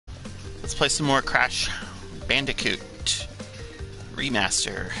Let's play some more Crash Bandicoot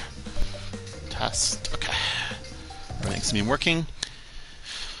Remaster. Test. Okay. Everything's been working.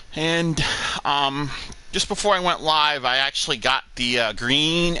 And just before I went live, I actually got the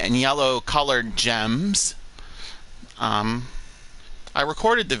green and yellow colored gems. I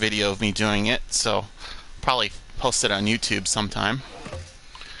recorded the video of me doing it, so probably post it on YouTube sometime.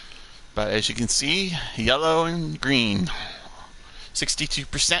 But as you can see, yellow and green,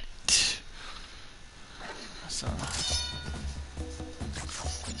 62%. So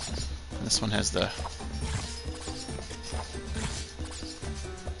this one has the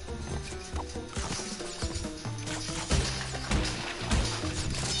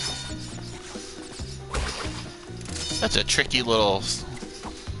that's a tricky little.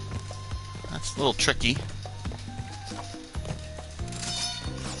 That's a little tricky.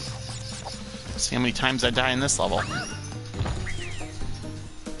 See how many times I die in this level.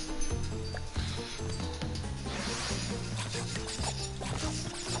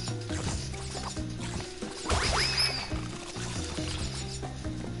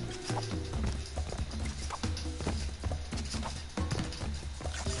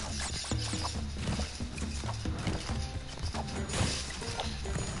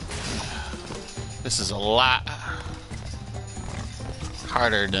 This is a lot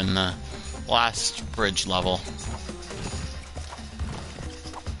harder than the last bridge level.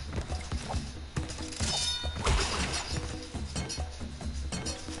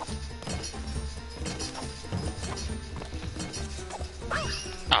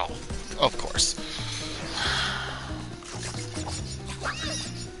 Oh, of course.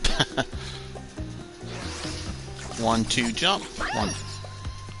 One, two, jump. One.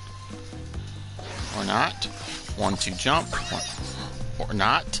 Or not. One, two, jump. One. Or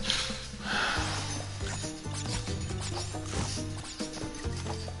not.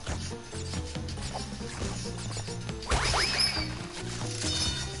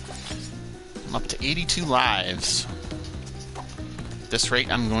 I'm up to 82 lives. At this rate,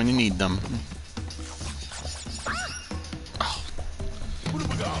 I'm going to need them. Oh.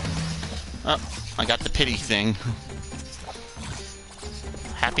 Oh, I got the pity thing.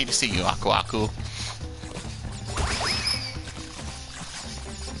 Happy to see you, Aku Aku.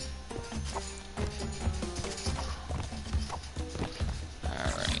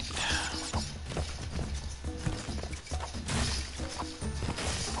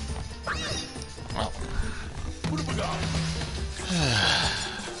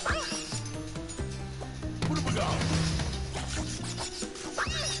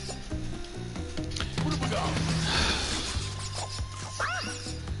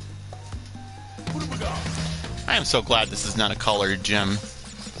 I am so glad this is not a colored gem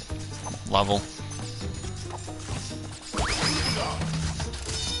level.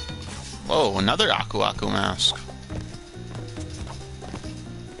 Whoa, another Aku Aku mask.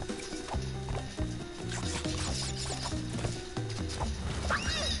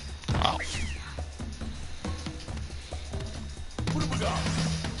 Wow.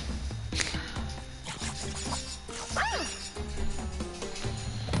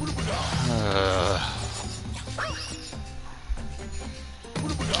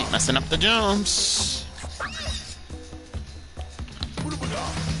 Keep messing up the jumps.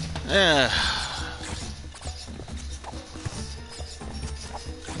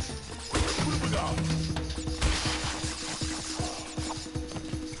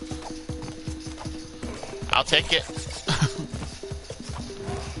 I'll take it.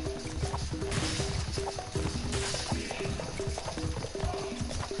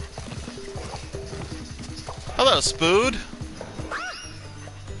 Hello, Spood.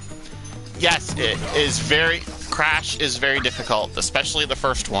 Yes, it is very... Crash is very difficult, especially the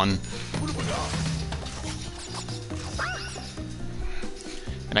first one.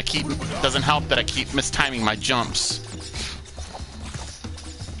 And doesn't help that I keep mistiming my jumps.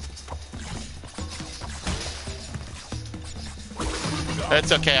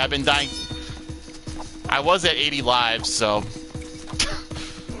 That's okay, I've been dying. I was at 80 lives, so...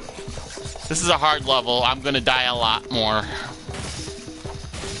 This is a hard level. I'm gonna die a lot more.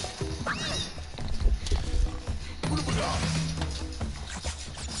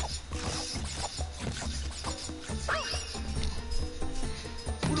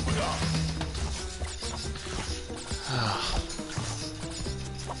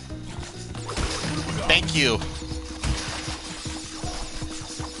 Thank you.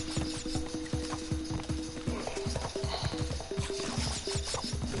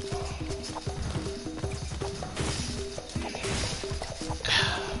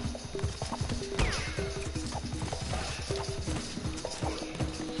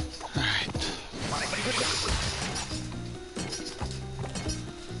 Alright.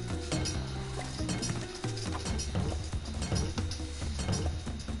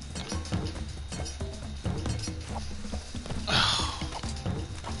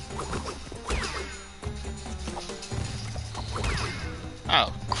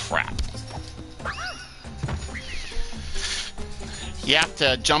 crap. You have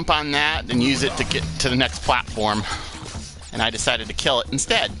to jump on that and use it to get to the next platform. And I decided to kill it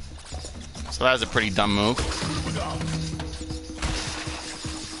instead. So that was a pretty dumb move.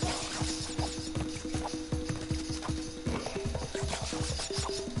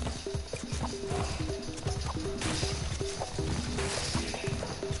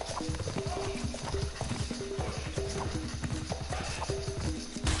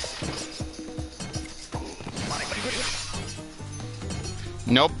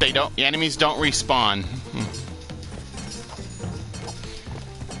 Nope, they don't. The enemies don't respawn.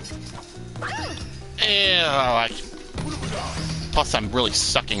 Ew, plus, I'm really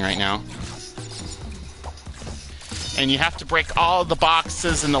sucking right now. And you have to break all the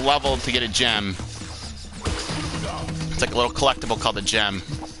boxes in the level to get a gem. It's like a little collectible called a gem.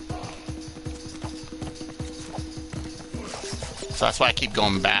 So that's why I keep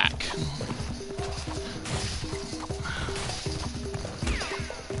going back.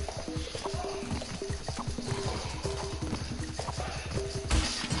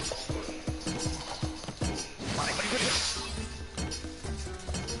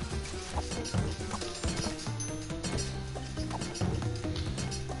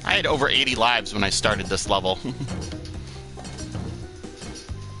 I had over 80 lives when I started this level.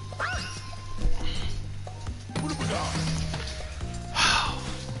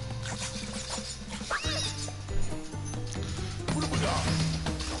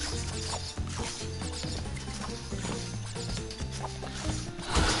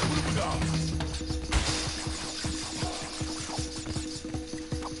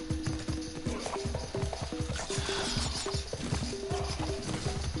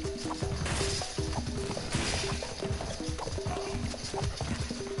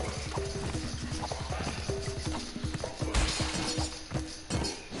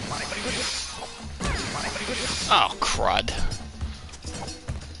 Oh, crud.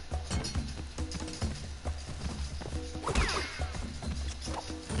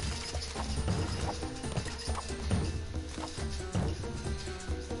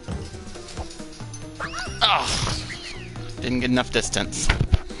 Oh, didn't get enough distance.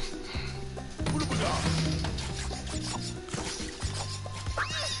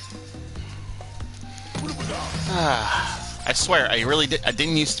 I swear, I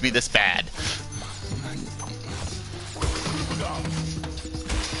didn't used to be this bad.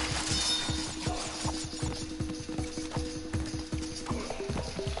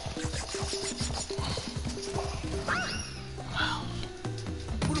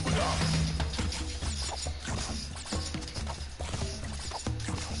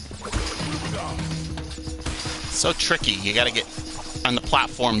 So tricky. You gotta get on the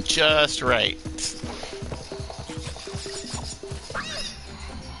platform just right.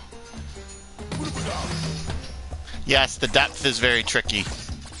 Yes, the depth is very tricky.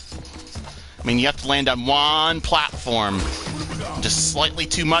 I mean, you have to land on one platform. Just slightly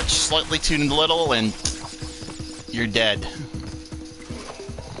too much, slightly too little, and you're dead.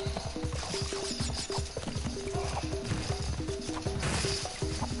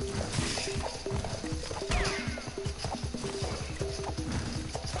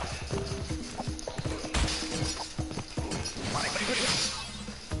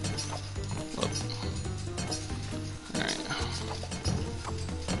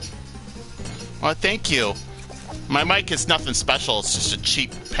 Well, thank you. My mic is nothing special. It's just a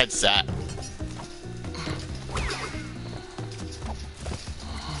cheap headset.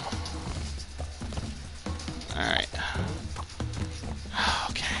 Alright.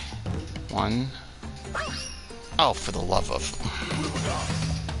 Okay. One. Oh, for the love of...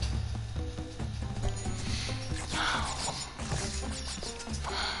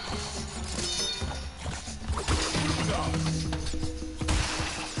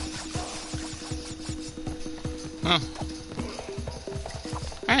 Huh.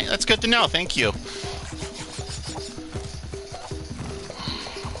 Alright, that's good to know. Thank you.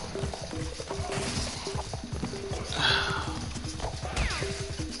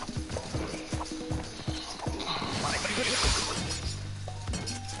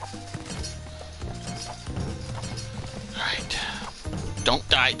 Alright. Don't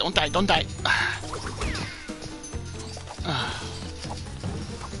die, don't die, don't die.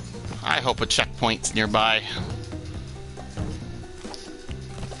 I hope a checkpoint's nearby.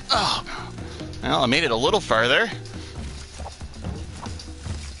 Oh, well, I made it a little farther.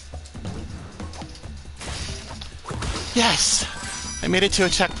 Yes, I made it to a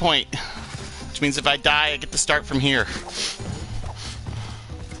checkpoint, which means if I die, I get to start from here.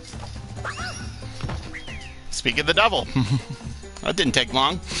 Speak of the devil. That didn't take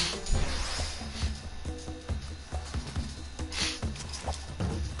long.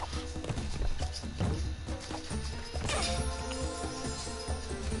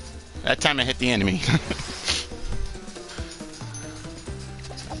 That time I hit the enemy.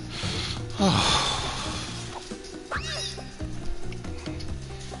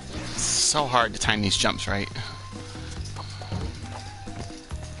 It's so hard to time these jumps right.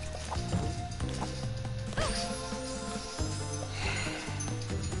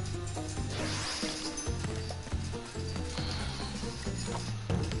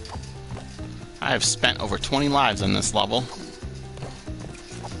 I have spent over 20 lives on this level.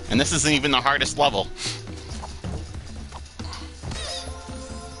 And this isn't even the hardest level.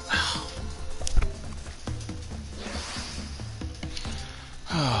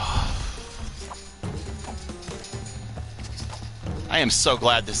 I am so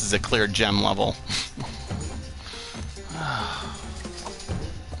glad this is a clear gem level.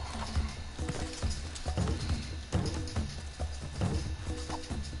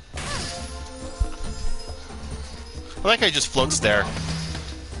 I like how he just floats there.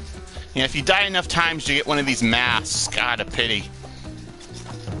 Yeah, if you die enough times, you get one of these masks. God, a pity.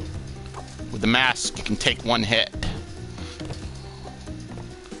 With the mask, you can take one hit.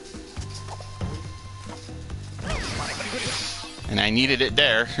 And I needed it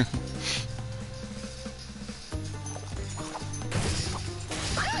there.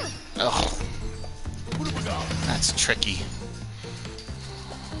 Ugh. That's tricky.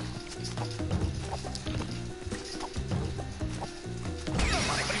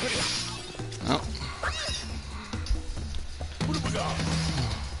 Oh.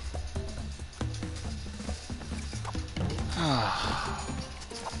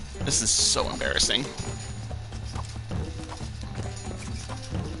 This is so embarrassing.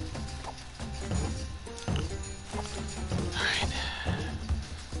 Alright.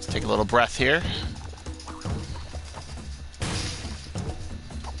 Let's take a little breath here.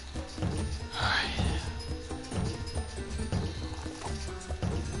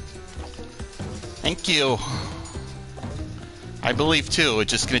 Thank you. I believe too,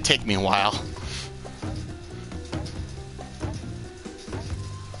 it's just gonna take me a while.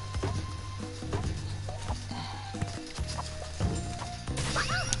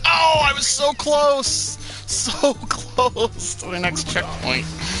 Oh, I was so close! So close to the next checkpoint.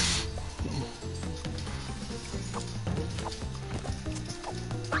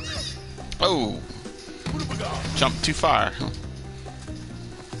 Oh! Jumped too far.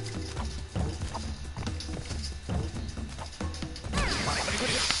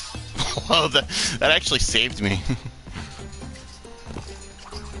 Oh, that actually saved me.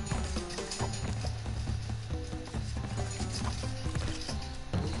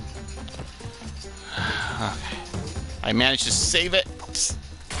 Okay. I managed to save it,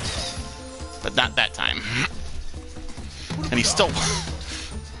 but not that time. And he still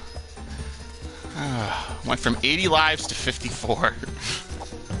went from 80 lives to 54.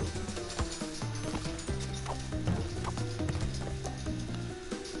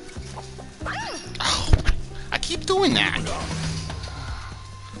 Keep doing that.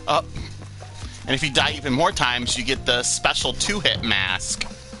 Up. And if you die even more times, you get the special 2-hit mask.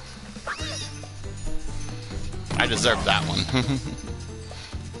 I deserve that one.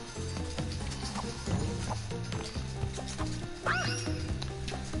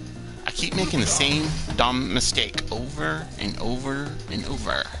 I keep making the same dumb mistake over and over and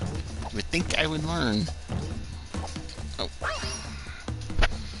over. You would think I would learn. Oh.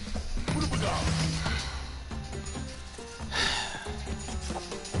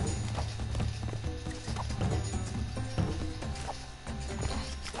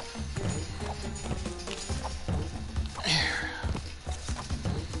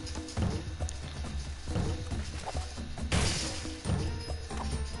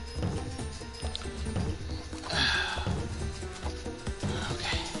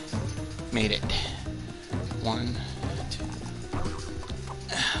 Made it. 1, 2.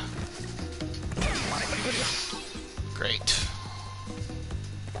 Great.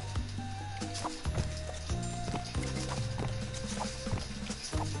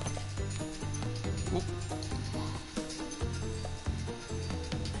 Oop.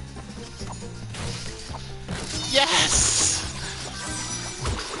 Yes!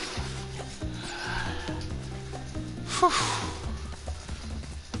 Whew.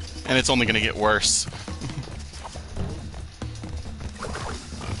 And it's only going to get worse.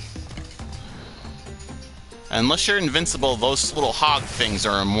 Unless you're invincible, those little hog things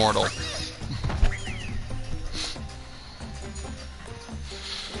are immortal.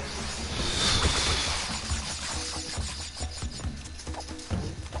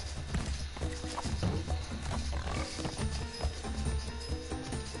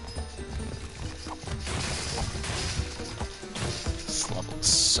 This level is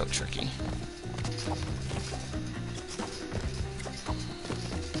so tricky.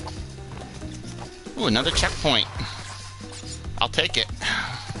 Ooh, another checkpoint. I'll take it.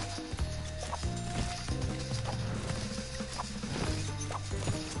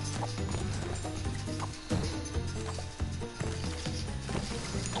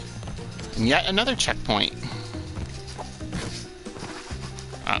 And yet another checkpoint.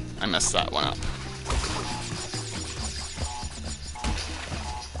 Oh, I messed that one up.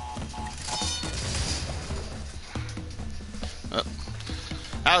 Oh,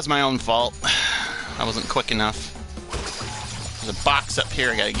 that was my own fault. I wasn't quick enough. There's a box up here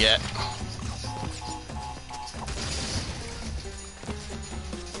I gotta get.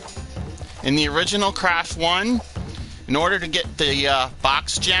 In the original Crash 1, in order to get the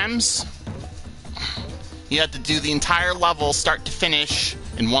box gems, you had to do the entire level, start to finish,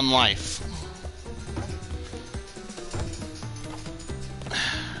 in one life.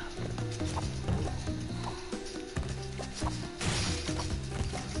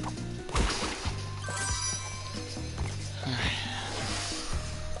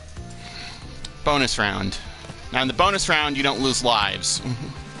 Bonus round. Now in the bonus round, you don't lose lives.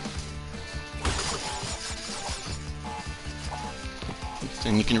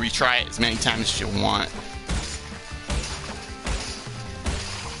 And you can retry it as many times as you want.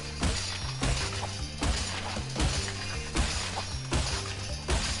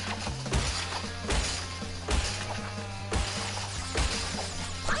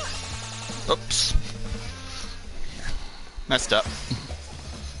 Oops. Messed up.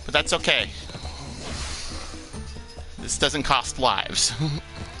 But that's okay. This doesn't cost lives. You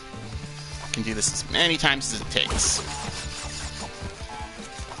can do this as many times as it takes.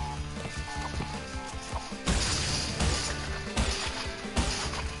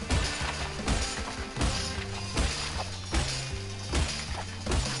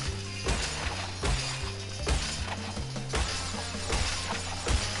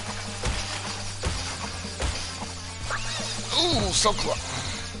 Ooh, so close.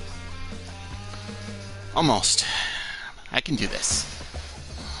 Almost. I can do this.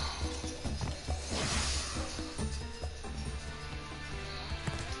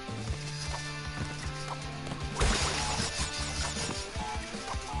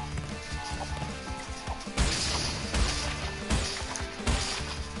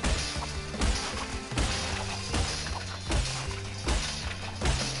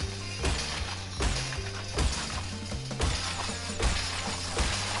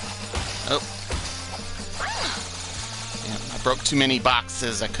 Oh. Yeah, I broke too many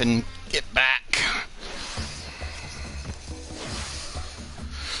boxes. I couldn't get back.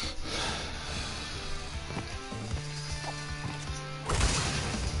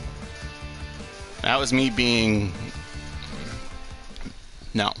 That was me being...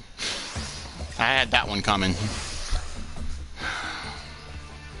 No. I had that one coming.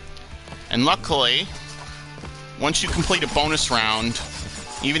 And luckily, once you complete a bonus round,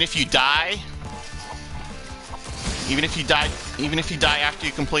 even if you die after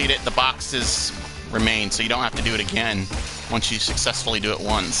you complete it, the boxes remain, so you don't have to do it again once you successfully do it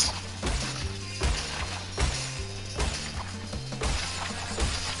once.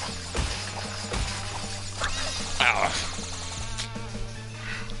 Ow.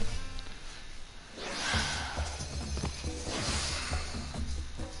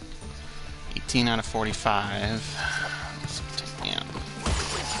 Out of 45. Yeah.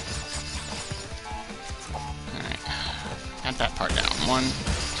 Alright. Got that part down. 1.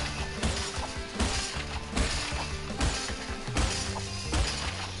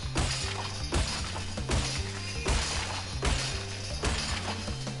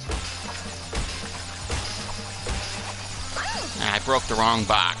 I broke the wrong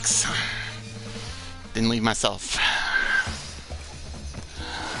box. Didn't leave myself.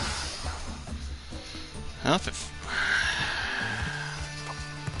 Well, if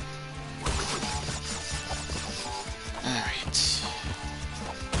Alright.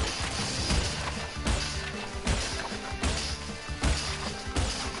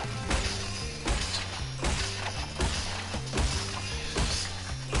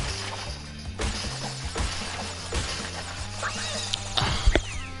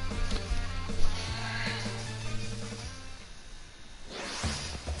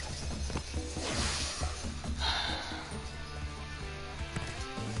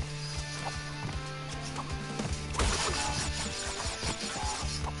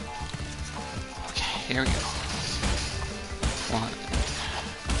 Here we go. 1.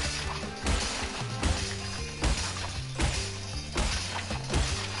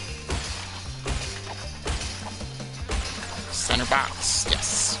 Center box.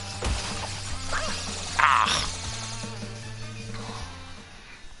 Yes. Ah.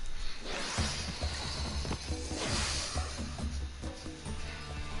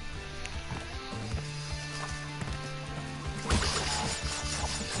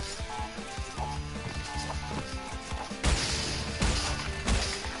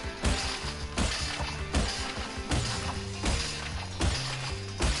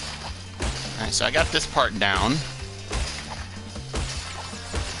 Alright, so I got this part down.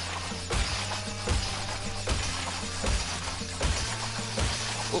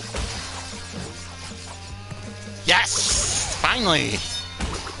 Oh. Yes! Finally!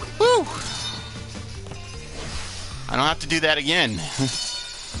 Woo! I don't have to do that again.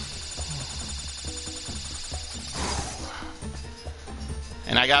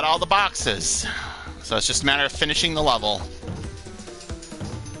 And I got all the boxes. So it's just a matter of finishing the level.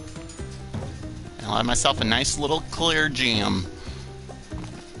 And I'll have myself a nice little clear gem.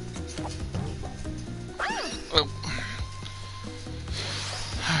 Oh.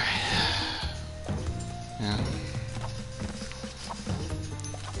 Alright. Yeah.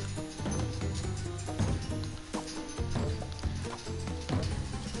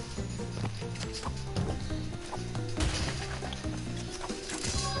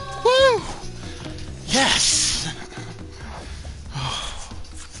 Woo! Yes!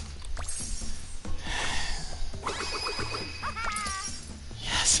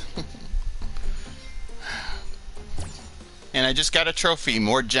 Yes. And I just got a trophy.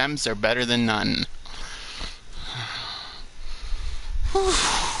 More gems are better than none. Whew.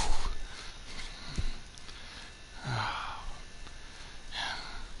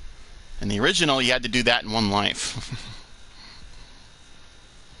 In the original, you had to do that in one life.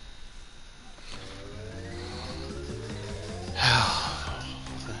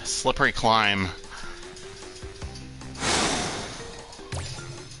 Slippery climb.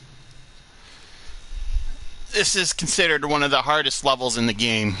 This is considered one of the hardest levels in the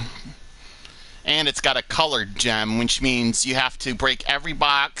game. And it's got a colored gem, which means you have to break every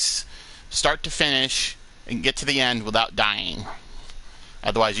box, start to finish, and get to the end without dying.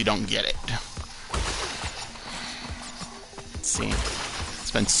 Otherwise, you don't get it. Let's see.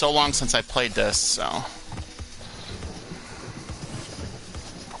 It's been so long since I played this, so...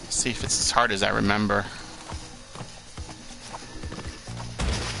 see if it's as hard as I remember.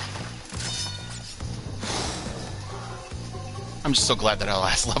 I'm just so glad that our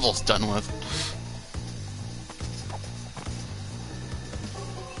last level's done with.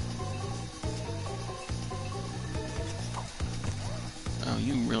 Oh,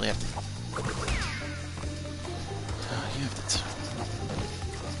 you really have to... oh, you have to...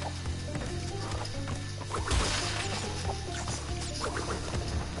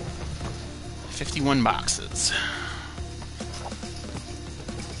 51 boxes.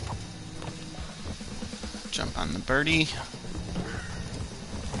 Jump on the birdie.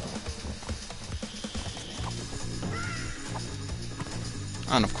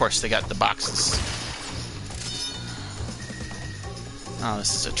 And of course they got the boxes. Oh,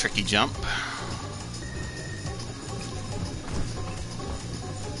 this is a tricky jump.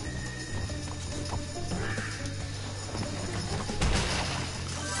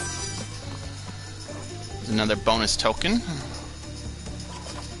 Another bonus token.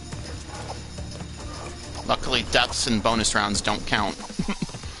 Luckily, deaths and bonus rounds don't count.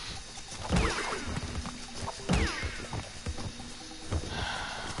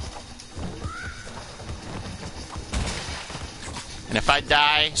 And if I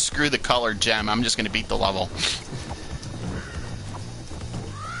die, screw the colored gem. I'm just going to beat the level.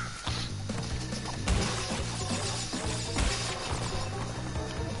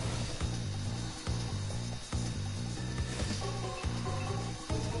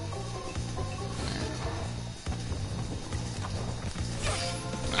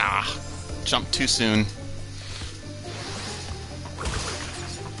 Jumped too soon.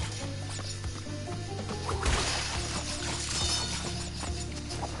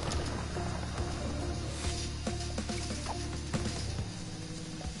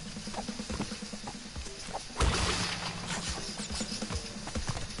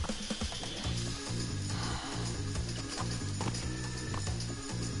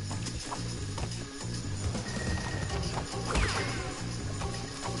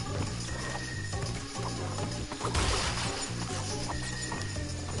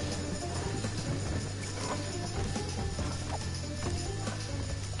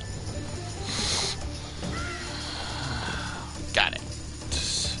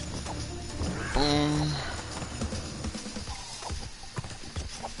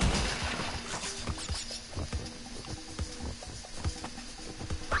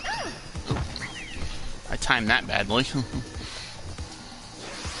 I timed that badly.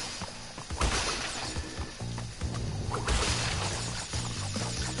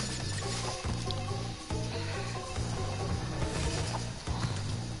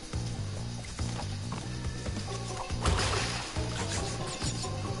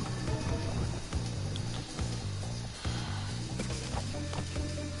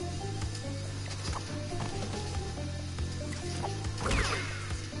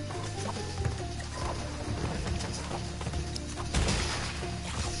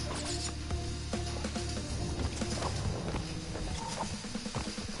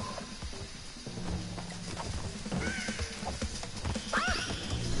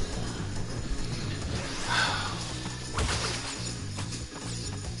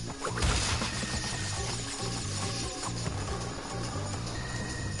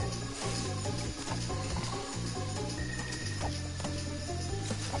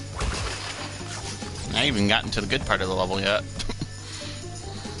 I haven't even gotten to the good part of the level yet.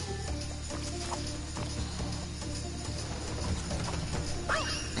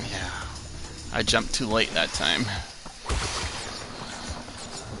 Yeah, I jumped too late that time.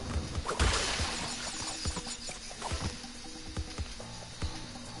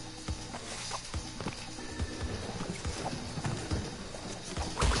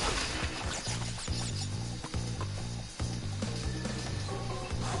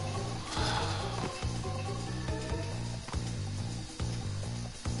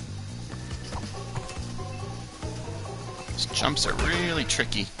 Jumps are really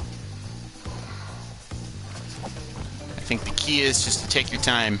tricky. I think the key is just to take your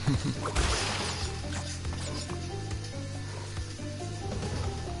time.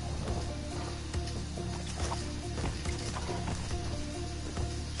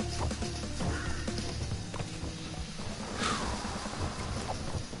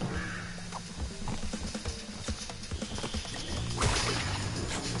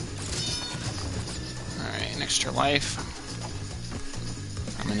 Alright, an extra life.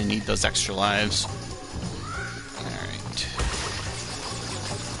 I'm gonna need those extra lives. Alright.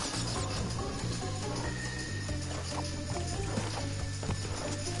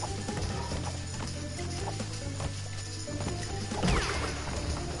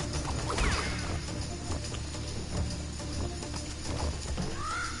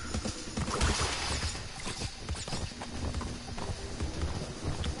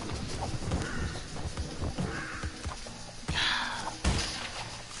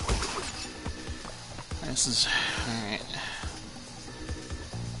 This is... alright.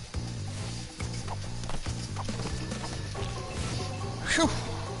 Whew!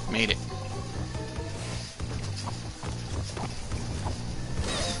 Made it.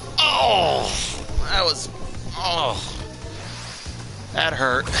 Oh! That was... oh! That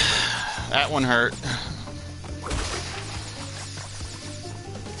hurt. That one hurt.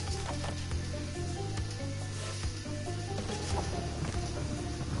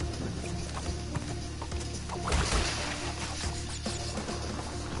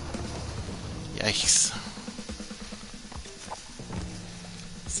 Yikes.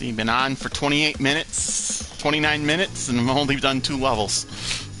 See, been on for 28 minutes, 29 minutes, and I've only done 2 levels.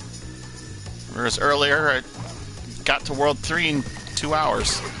 Whereas earlier, I got to World 3 in 2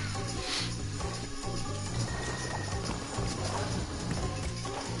 hours.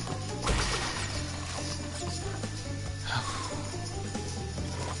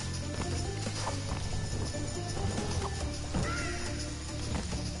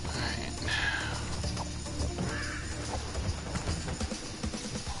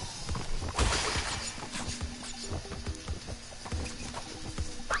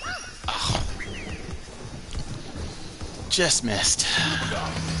 Just missed.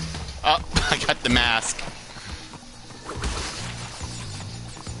 Oh, I got the mask.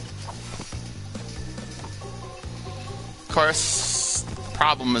 Of course, the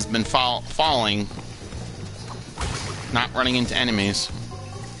problem has been falling, not running into enemies.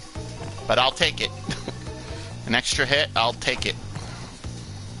 But I'll take it. An extra hit, I'll take it.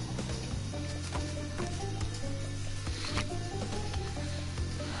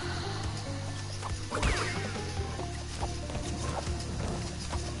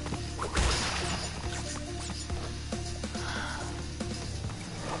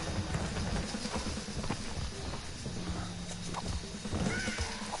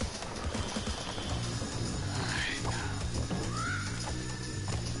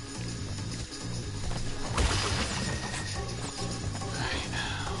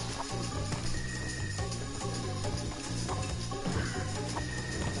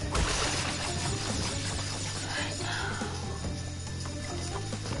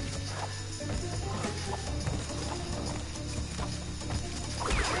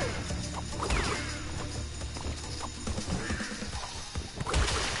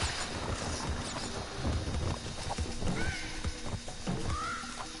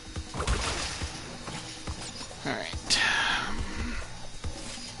 Alright.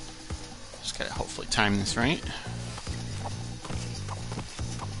 Just gotta hopefully time this right.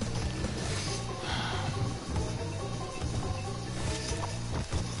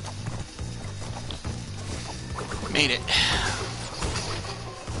 Made it.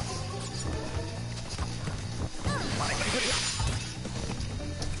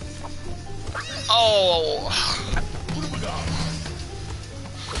 Oh!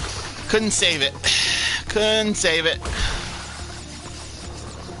 Couldn't save it. Couldn't save it.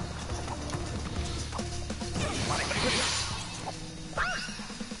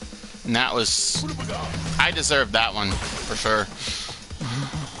 And that was... I deserved that one, for sure.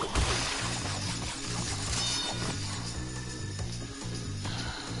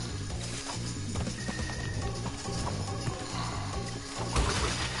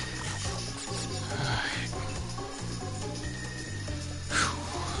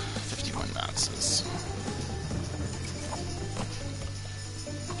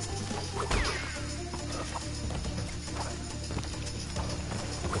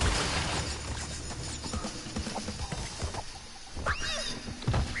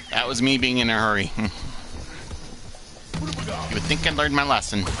 That was me being in a hurry. You would think I'd learned my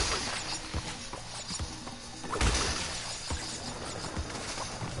lesson.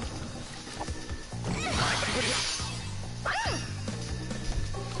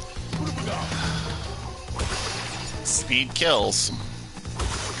 Speed kills.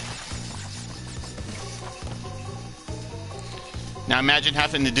 Now imagine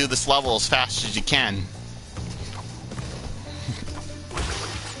having to do this level as fast as you can.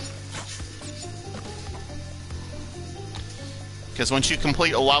 Because once you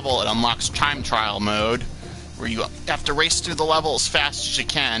complete a level, it unlocks time trial mode, where you have to race through the level as fast as you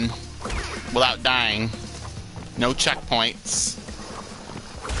can without dying. No checkpoints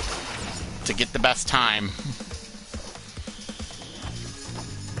to get the best time.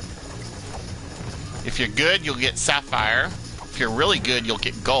 If you're good, you'll get Sapphire. If you're really good, you'll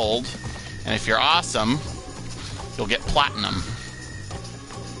get Gold. And if you're awesome, you'll get Platinum.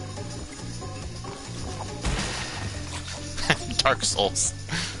 Dark Souls.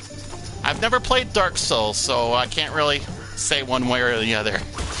 I've never played Dark Souls, so I can't really say one way or the other.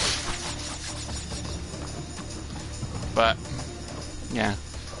 But, yeah.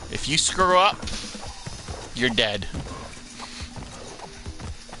 If you screw up, you're dead.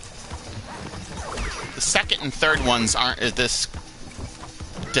 The second and third ones aren't this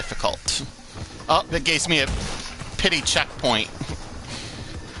difficult. Oh, that gives me a pity checkpoint.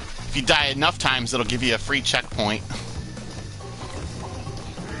 If you die enough times, it'll give you a free checkpoint.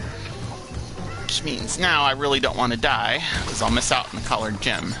 Which means now I really don't want to die, because I'll miss out on the colored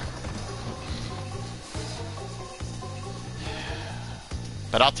gem.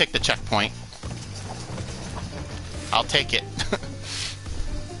 But I'll take the checkpoint. I'll take it.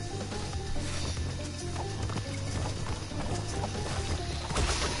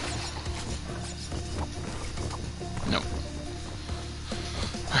 Nope.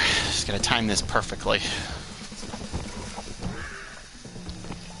 Just gotta time this perfectly.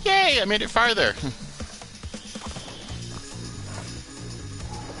 Yay, I made it farther.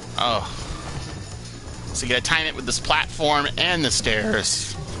 Oh. So you gotta time it with this platform and the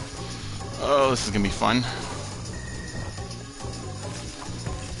stairs. Oh, this is gonna be fun.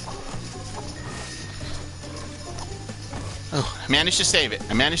 Oh, I managed to save it.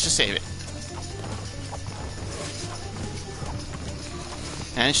 I managed to save it.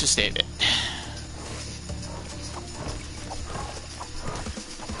 Managed to save it.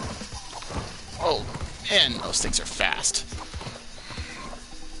 Oh, man, those things are fast.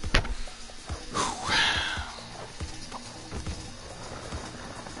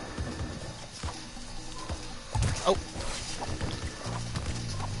 Oh.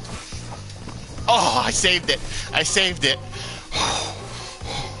 Oh, I saved it. I saved it.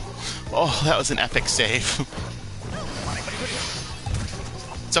 Oh, that was an epic save.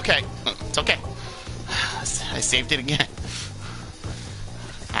 It's okay. It's okay. I saved it again.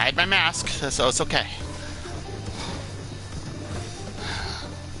 I had my mask, so it's okay.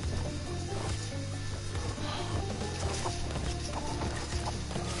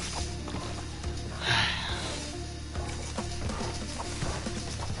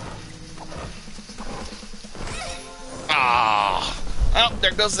 Ah! Oh,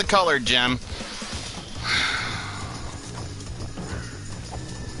 there goes the color gem.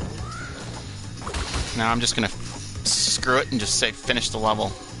 Now I'm just gonna screw it and just say finish the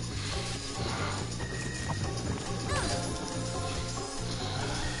level.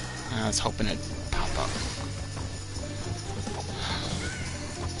 I was hoping it'd pop up.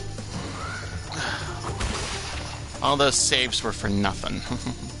 All those saves were for nothing.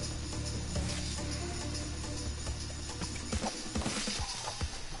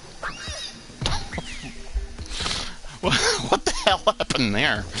 What the hell happened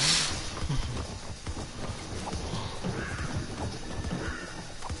there?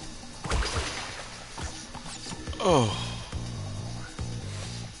 Oh.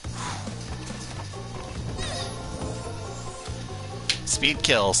 Speed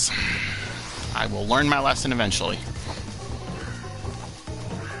kills. I will learn my lesson eventually.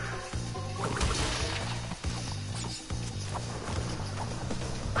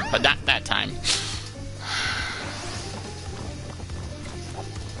 But not that time.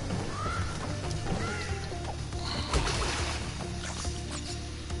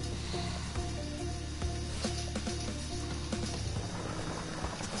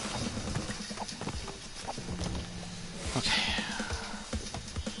 Okay.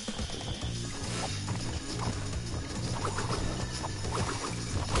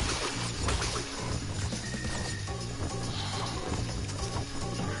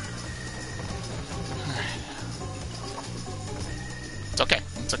 It's okay.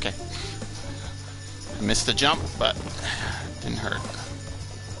 It's okay. I missed the jump, but it didn't hurt.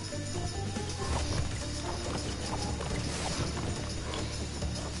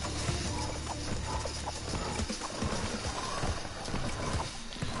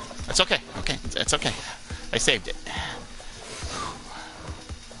 It's okay. Okay. It's okay. I saved it.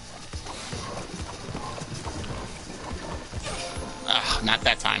 Ugh, not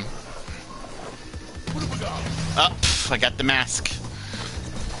that time. Oh, I got the mask.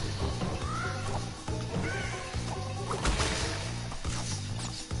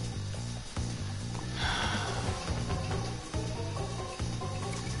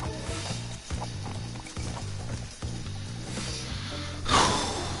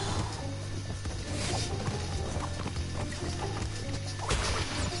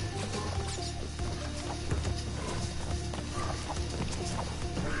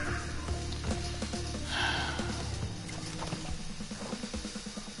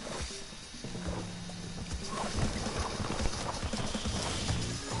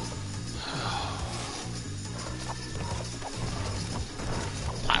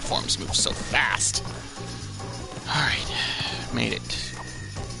 Platforms move so fast. Alright, made it.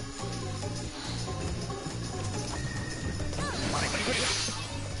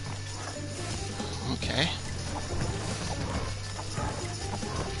 Okay.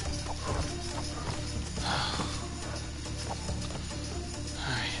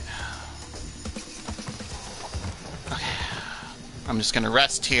 Alright. Okay. I'm just gonna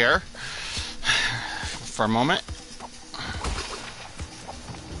rest here for a moment.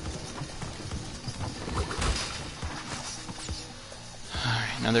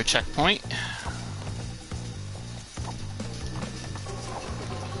 Another checkpoint.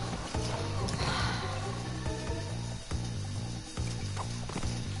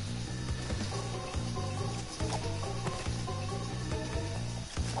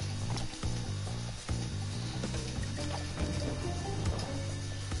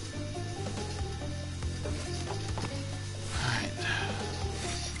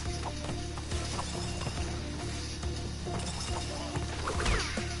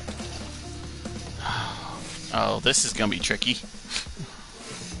 Oh, this is gonna be tricky.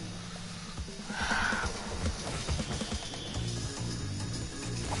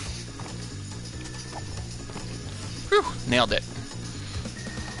 Whew, nailed it.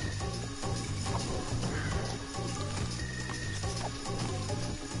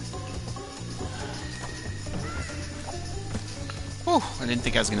 Whew, I didn't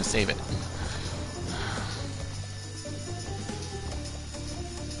think I was gonna save it.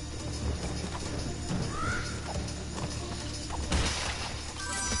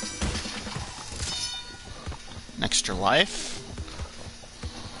 Extra life.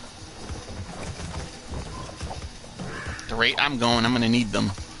 At the rate I'm going, I'm gonna need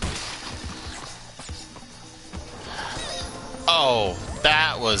them. Oh,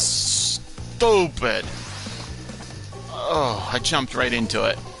 that was stupid. Oh, I jumped right into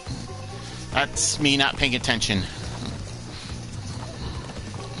it. That's me not paying attention.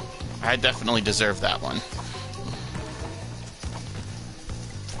 I definitely deserve that one.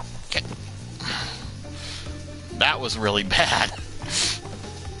 That was really bad.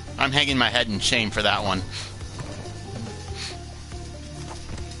 I'm hanging my head in shame for that one.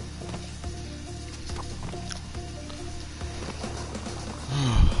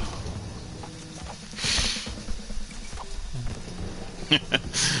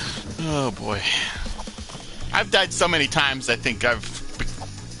 Oh boy. I've died so many times I think I've...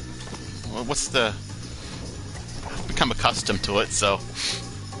 What's the... become accustomed to it, so...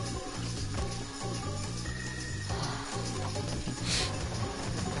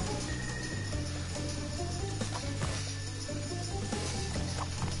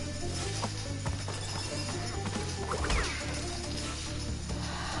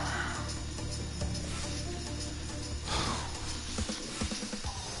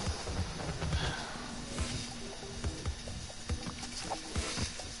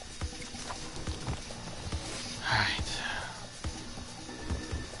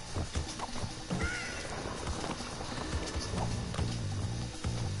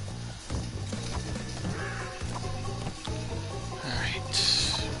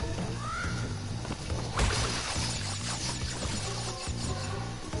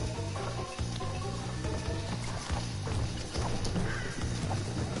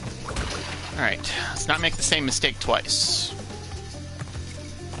 Alright, let's not make the same mistake twice.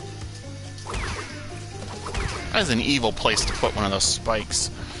 That is an evil place to put one of those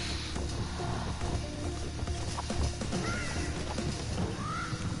spikes.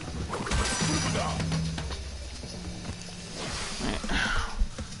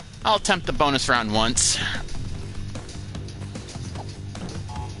 I'll attempt the bonus round once.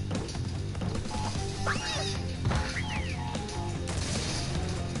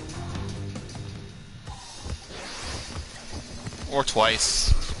 Or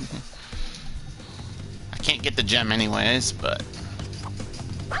twice. I can't get the gem anyways, but...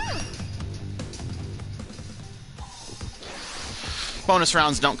 bonus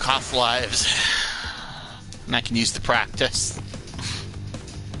rounds don't cost lives. And I can use the practice.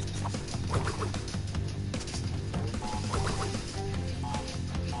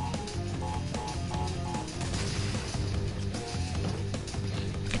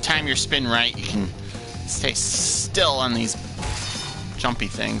 If you time your spin right, you can stay still on these jumpy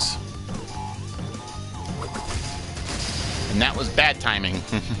things. And that was bad timing.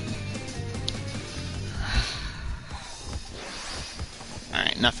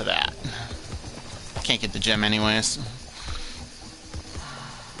 Alright, enough of that. Can't get the gem anyways.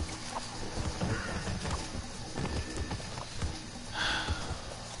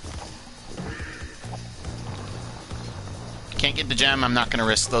 Can't get the gem, I'm not going to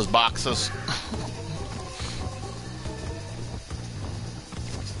risk those boxes.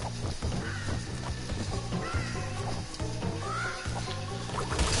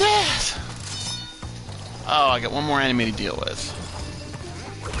 Oh, I got one more enemy to deal with.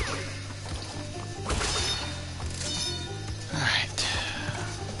 Alright.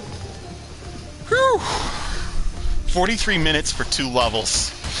 Whew! 43 minutes for 2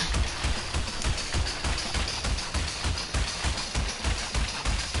 levels.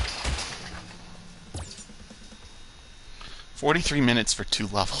 $43 minutes for 2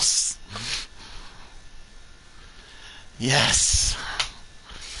 levels. Yes!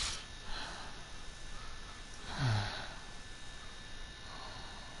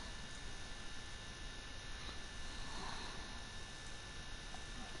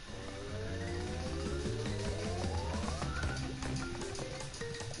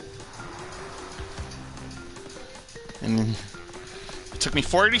 And it took me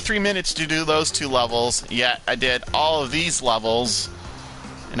 43 minutes to do those 2 levels, yet I did all of these levels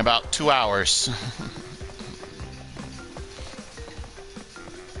in about 2 hours.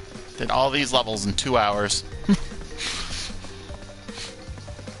 Did all these levels in 2 hours.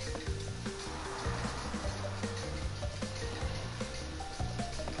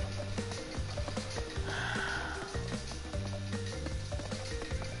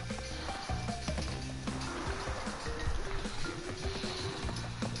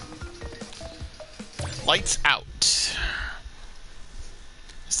 Lights out.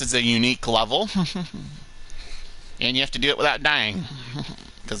 This is a unique level. And you have to do it without dying.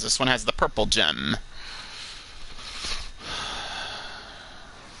 Because this one has the purple gem.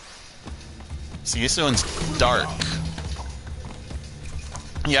 See, this one's dark.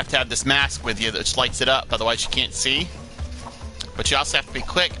 You have to have this mask with you that lights it up, otherwise you can't see. But you also have to be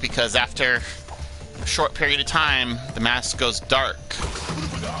quick, because after a short period of time, the mask goes dark.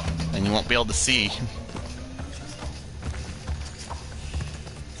 And you won't be able to see.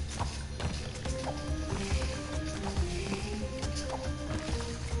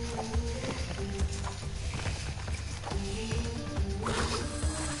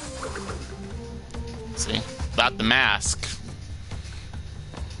 See? Without the mask,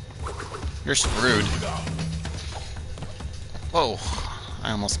 you're screwed. Whoa,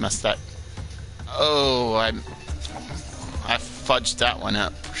 I almost messed that. Oh, I fudged that one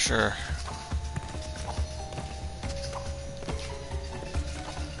up for sure.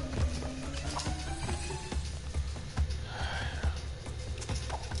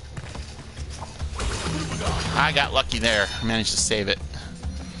 I got lucky there. I managed to save it.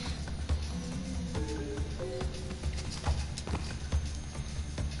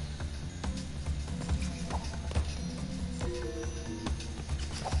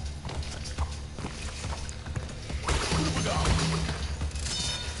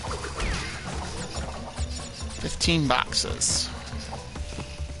 Boxes.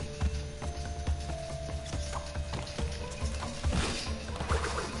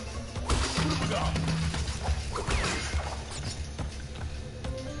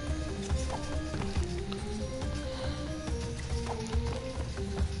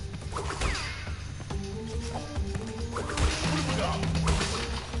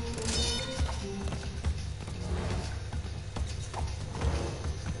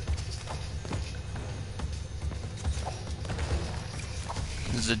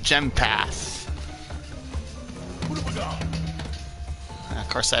 This is a gem path. Of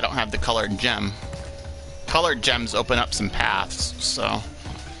course, I don't have the colored gem. Colored gems open up some paths, so...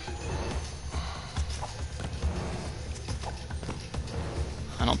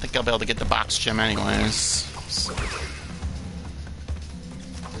 I don't think I'll be able to get the box gem anyways. So.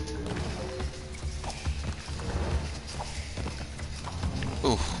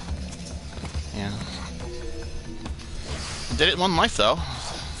 Ooh. Yeah. I did it in one life, though.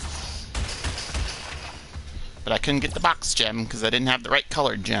 But I couldn't get the box gem because I didn't have the right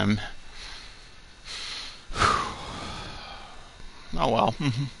colored gem. Oh well.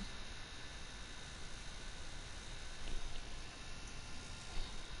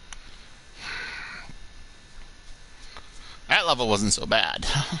 That level wasn't so bad.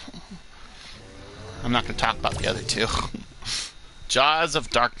 I'm not going to talk about the other two. Jaws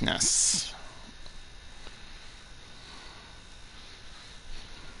of Darkness.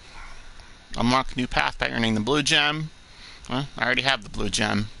 Unlock new path by earning the blue gem. Well, I already have the blue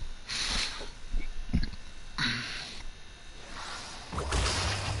gem.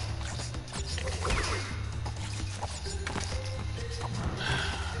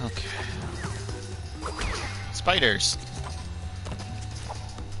 Okay. Spiders.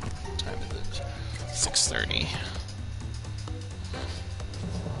 Time is it? 6:30.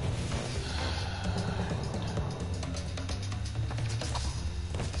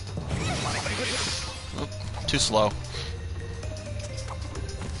 Oh, too slow.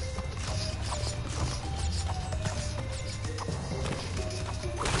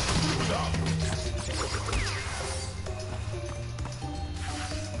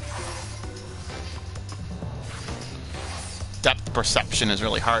 Depth perception is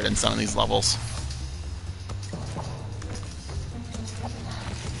really hard in some of these levels.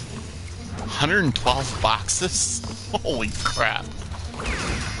 112 boxes? Holy crap.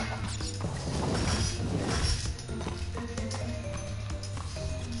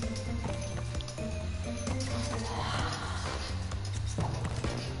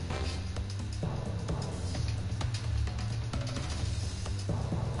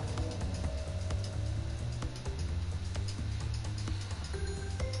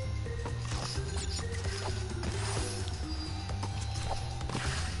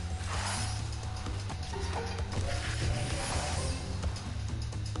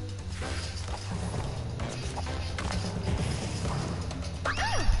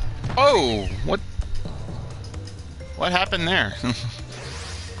 Oh, what happened there?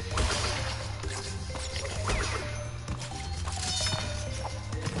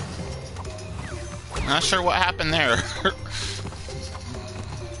 Not sure what happened there.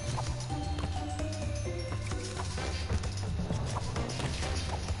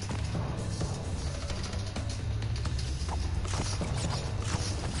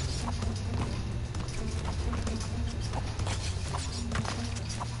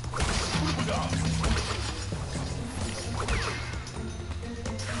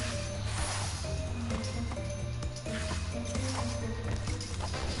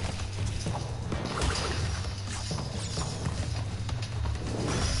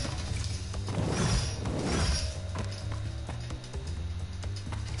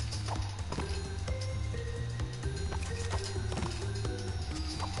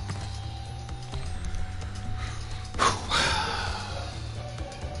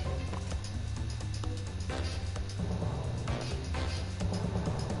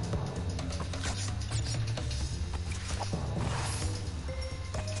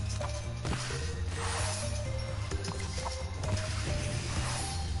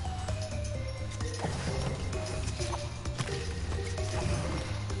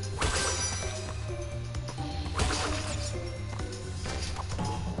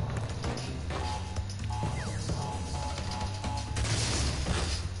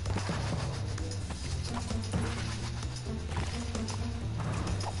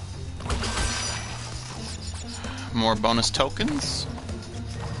 more bonus tokens.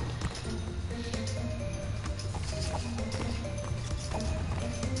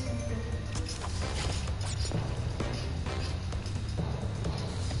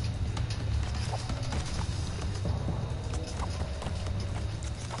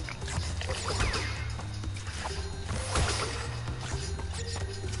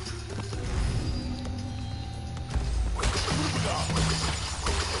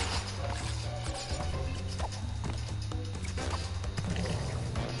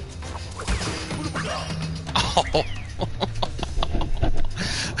 Oh.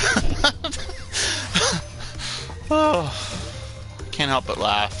 Oh. Can't help but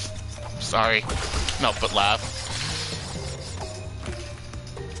laugh. Sorry. Can't help but laugh.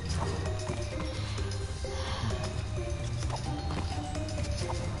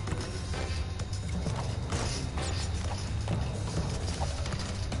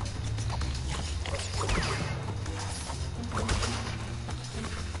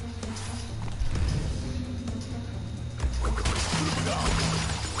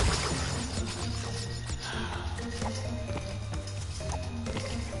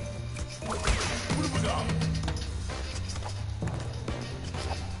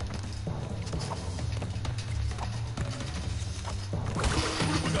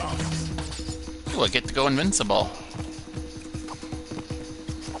 Ooh, I get to go invincible.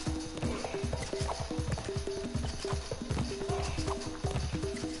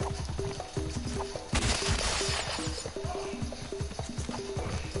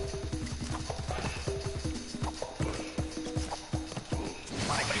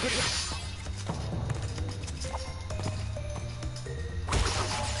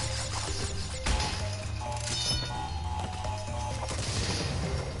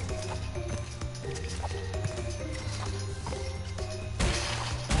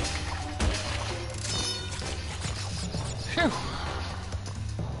 Phew.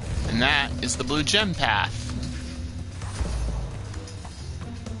 And that is the blue gem path.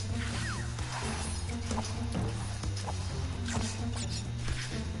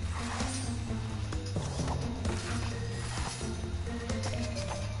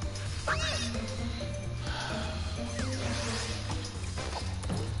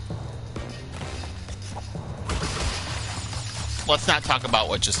 Let's not talk about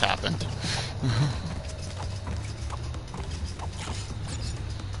what just happened.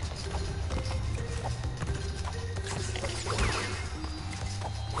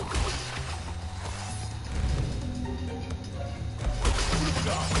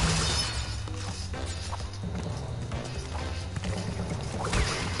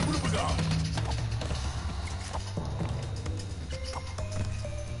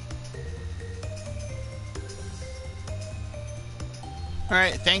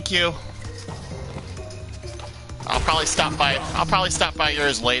 Alright, thank you. I'll probably stop by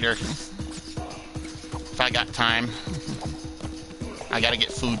yours later. If I got time. I gotta get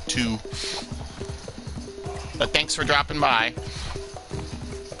food too. But thanks for dropping by.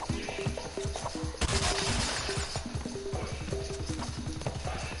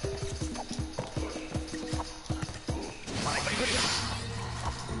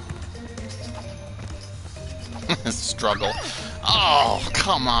 Struggle. Oh,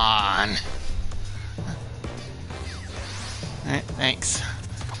 come on. Alright, thanks.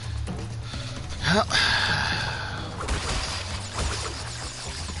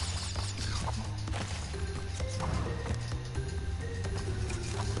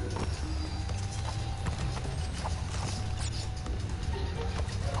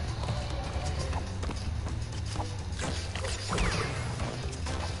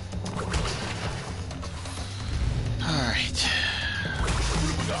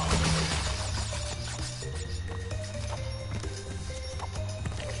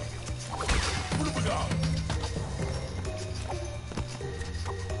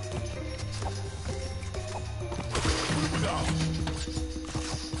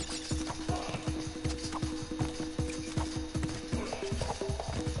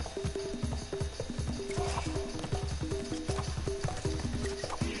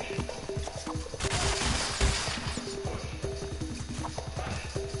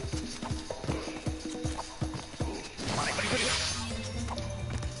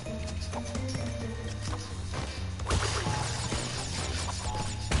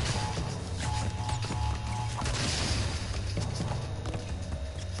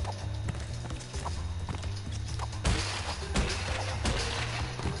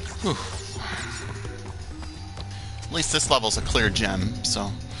 Whew. At least this level's a clear gem,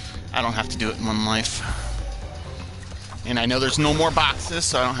 so I don't have to do it in one life. And I know there's no more boxes,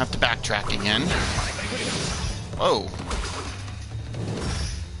 so I don't have to backtrack again. Whoa.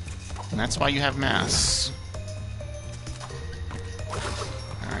 And that's why you have mass.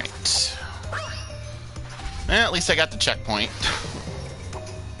 Alright. Well, at least I got the checkpoint.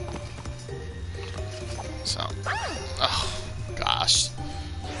 So. Oh, gosh.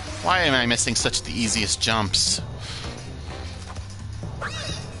 Why am I missing such the easiest jumps? I'm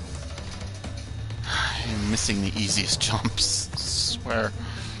missing the easiest jumps. I swear.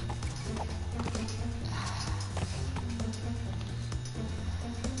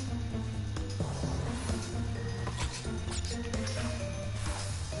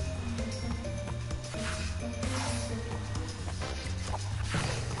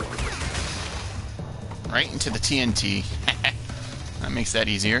 Right into the TNT. That makes that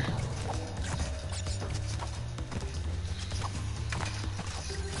easier.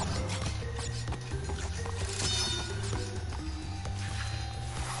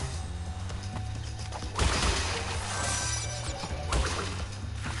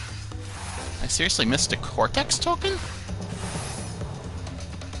 I seriously missed a Cortex token?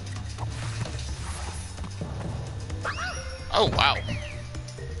 Oh, wow.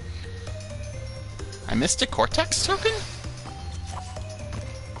 I missed a Cortex token?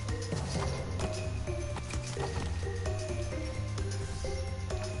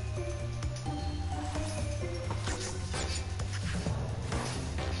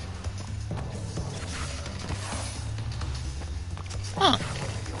 Huh.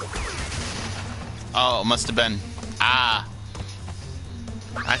 Oh, it must have been... Ah.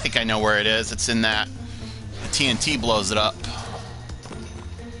 I think I know where it is. It's in that... The TNT blows it up.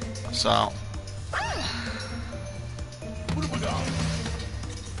 So...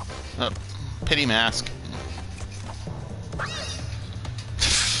 Pity mask. I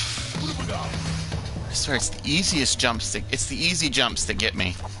swear it's the easiest jumps that it's the easy jumps that get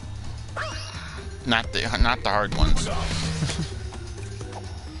me. Not the hard ones.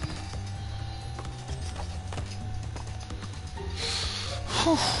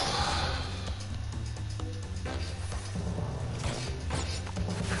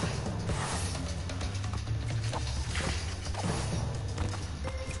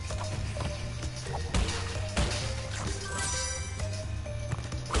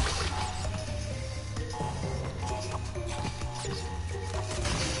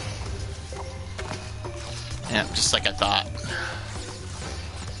 Yeah, just like I thought.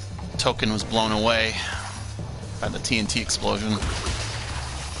 Token was blown away by the TNT explosion.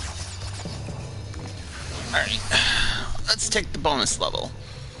 Alright, let's take the bonus level.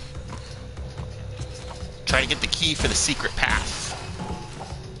 Try to get the key for the secret path.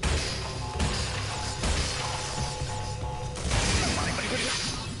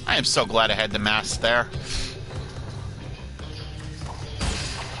 I am so glad I had the mask there.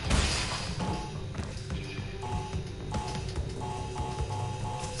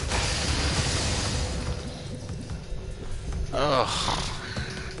 Ugh.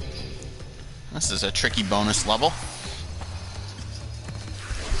 This is a tricky bonus level.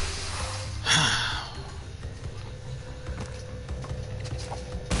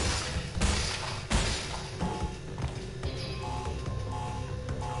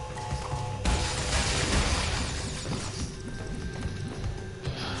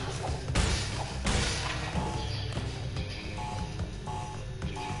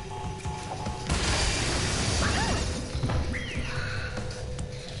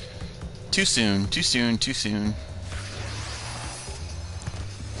 Too soon, too soon, too soon.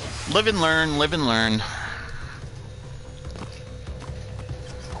 Live and learn, live and learn.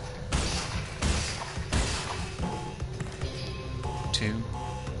 Two.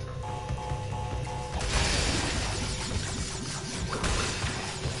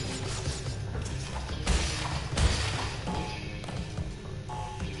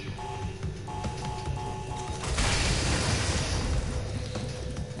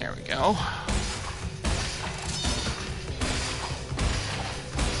 There we go.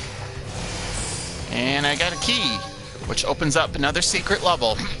 And I got a key, which opens up another secret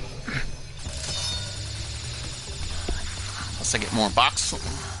level. Unless I get more box.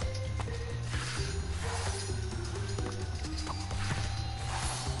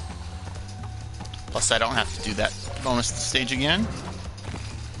 Plus I don't have to do that bonus stage again.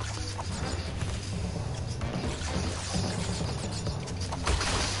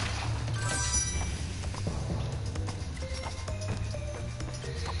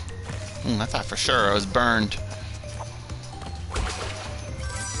 I thought for sure I was burned.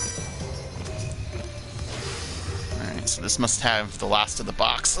 Alright, so this must have the last of the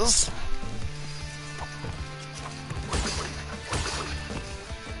boxes.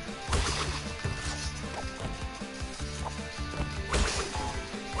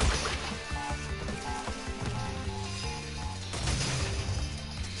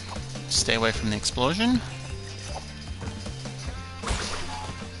 Stay away from the explosion.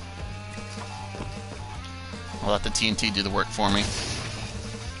 I'll let the TNT do the work for me.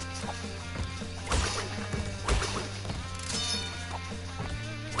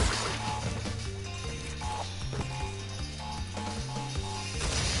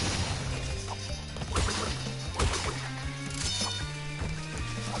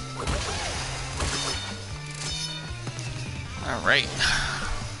 All right.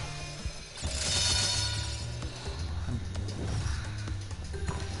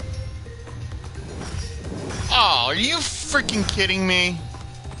 Oh, are you freaking kidding me?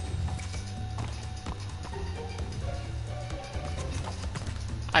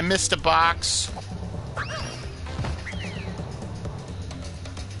 I missed a box.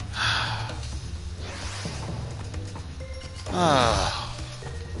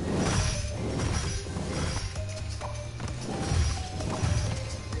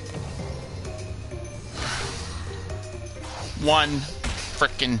 One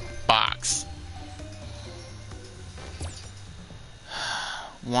frickin' box.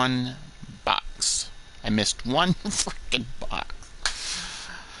 One box. I missed one frickin' box.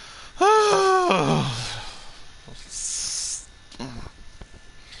 Well,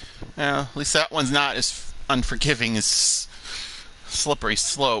 at least that one's not as unforgiving as Slippery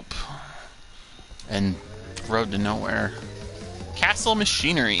Slope and Road to Nowhere. Castle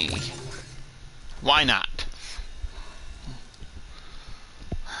Machinery. Why not?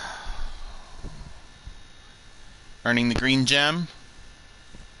 Earning the green gem.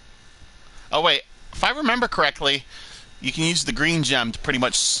 Oh wait, if I remember correctly, you can use the green gem to pretty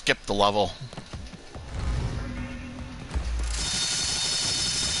much skip the level.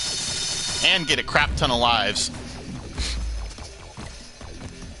 And get a crap ton of lives.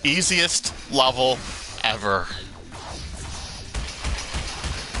 Easiest level ever.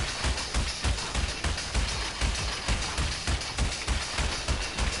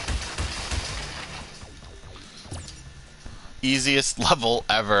 Easiest level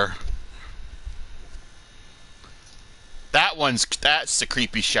ever. That's the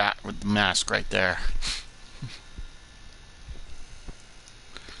creepy shot with the mask right there.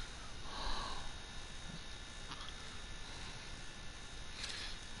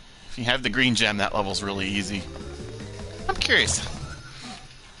 If you have the green gem, that level's really easy. I'm curious.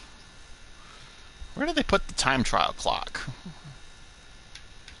 Where do they put the time trial clock?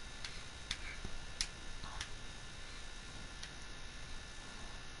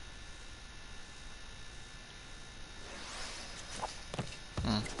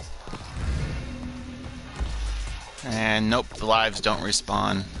 And nope, the lives don't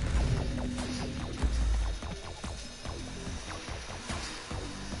respawn.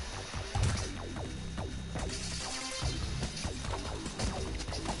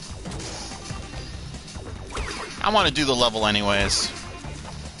 I want to do the level anyways.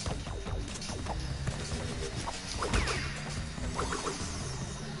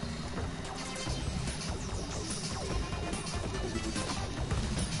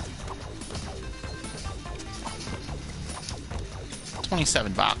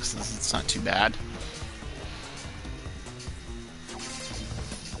 $27 boxes, it's not too bad.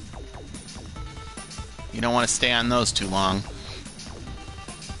 You don't want to stay on those too long.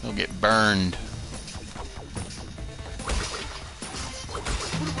 They'll get burned.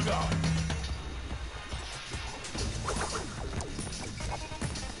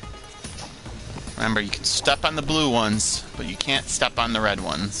 Remember, you can step on the blue ones, but you can't step on the red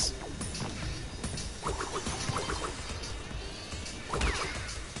ones.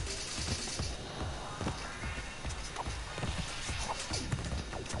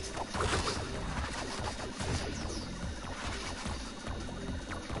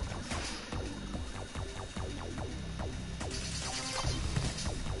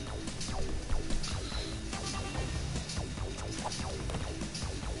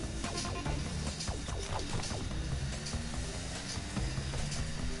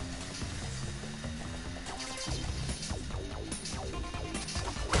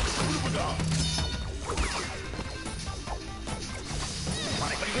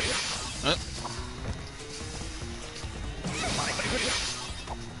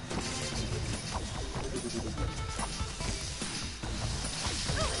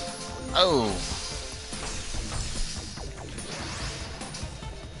 Oh.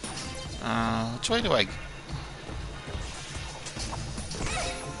 Which way do I...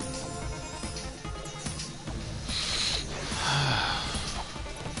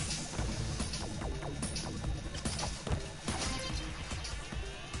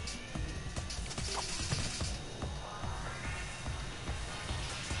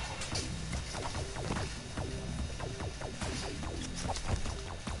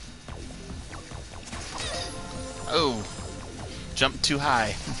 Jump too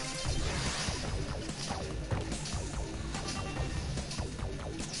high.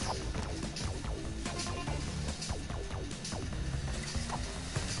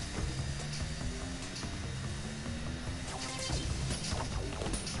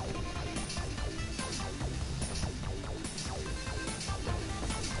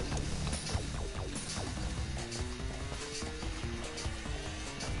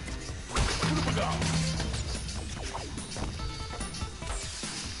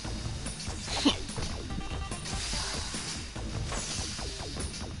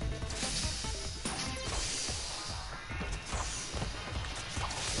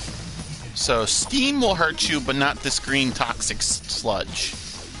 So steam will hurt you, but not this green toxic sludge.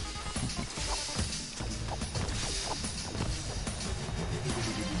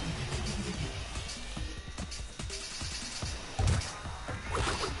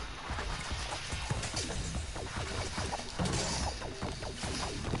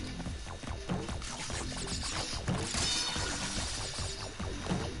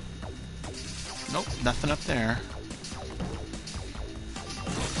 Nope, nothing up there.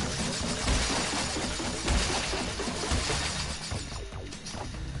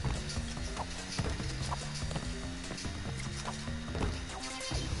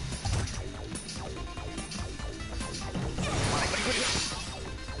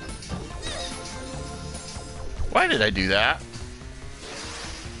 Why did I do that?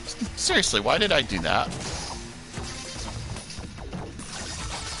 Seriously, why did I do that?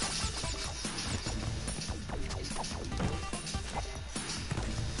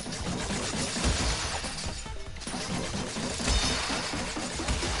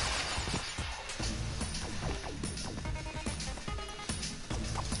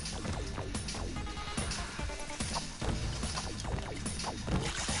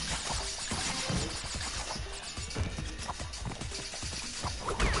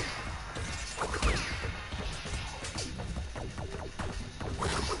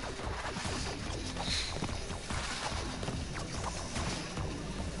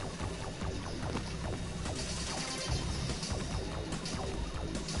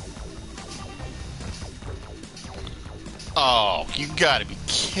 Oh, you gotta be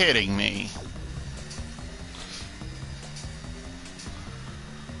kidding me.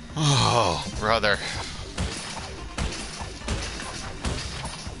 Oh, brother.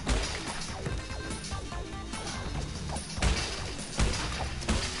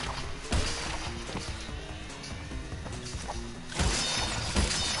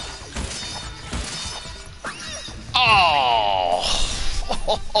 Oh!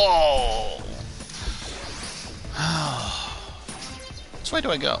 Which way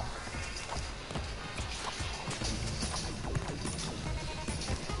do I go?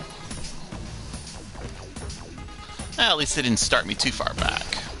 Well, at least it didn't start me too far back.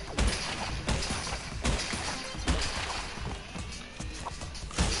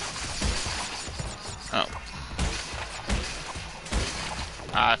 Oh.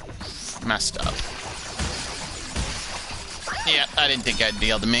 I messed up. Yeah, I didn't think I'd be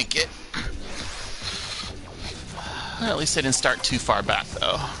able to make it. Well, at least I didn't start too far back,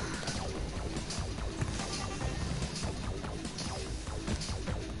 though.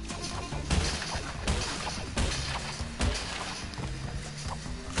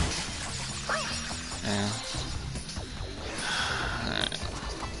 Yeah. Alright.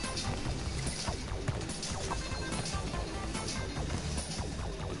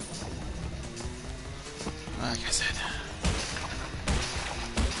 Like I said.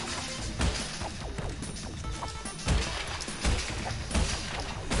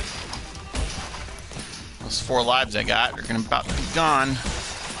 Those 4 lives I got are gonna about to be gone.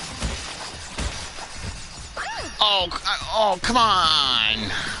 Oh, come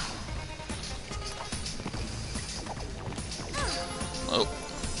on! Oh.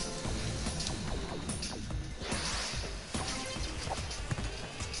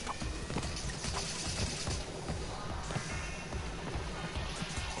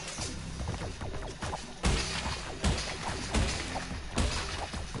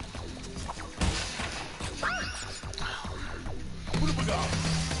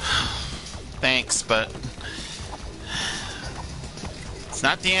 Thanks, but it's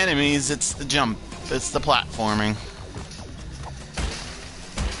not the enemies, it's the jump, it's the platforming.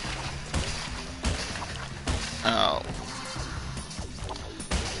 Oh.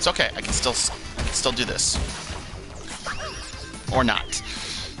 It's okay, I can still do this. Or not.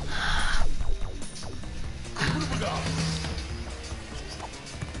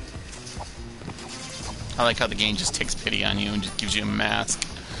 I like how the game just takes pity on you and just gives you a mask.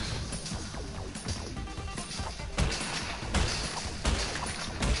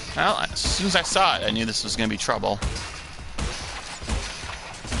 Well, as soon as I saw it, I knew this was going to be trouble.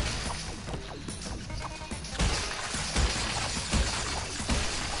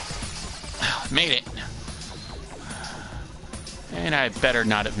 Made it. And I better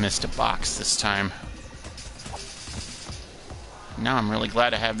not have missed a box this time. Now I'm really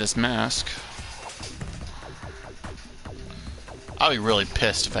glad I have this mask. I'll be really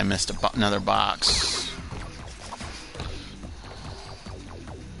pissed if I missed another box.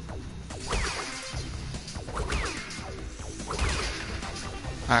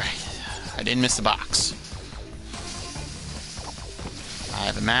 Alright, I didn't miss a box. I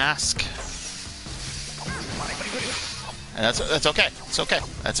have a mask. And that's okay. It's okay.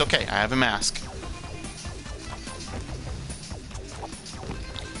 That's okay. I have a mask.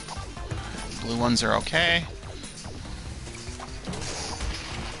 Blue ones are okay.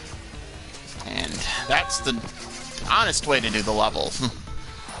 And that's the honest way to do the levels.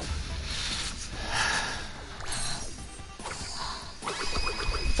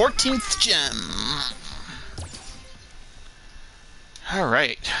 14th gem.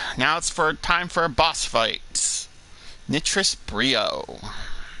 Alright, now it's time for a boss fight. Nitrous Brio.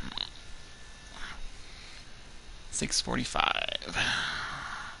 6:45.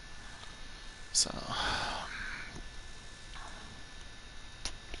 So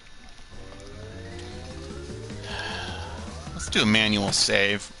let's do a manual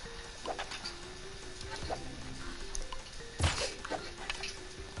save.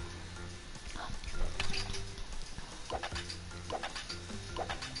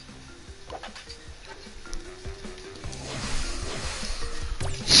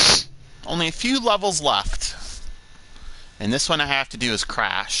 Only a few levels left. And this one I have to do is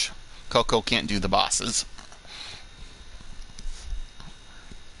Crash. Coco can't do the bosses.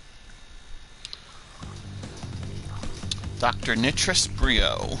 Dr. Nitrous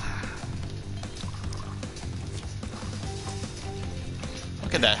Brio.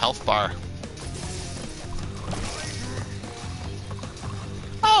 Look at that health bar.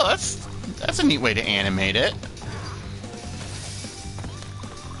 Oh, that's a neat way to animate it.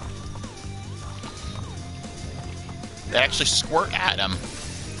 They actually squirt at him.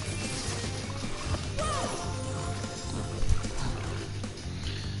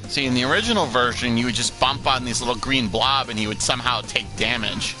 See, in the original version, you would just bump on these little green blob and he would somehow take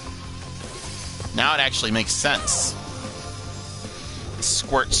damage. Now it actually makes sense.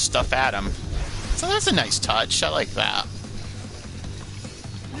 Squirt stuff at him. So that's a nice touch. I like that.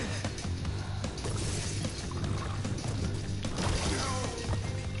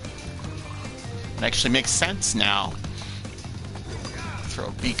 It actually makes sense now. Throw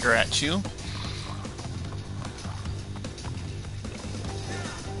a beaker at you.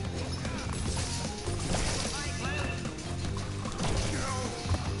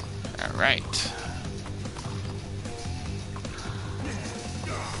 All right.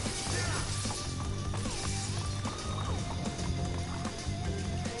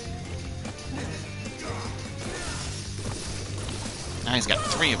 Now he's got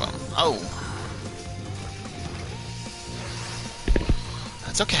 3 of them. Oh.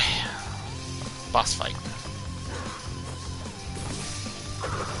 That's okay. Boss fight.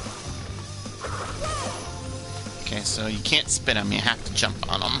 Okay, so you can't spin them, you have to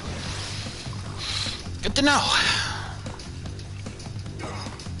jump on them. Good to know.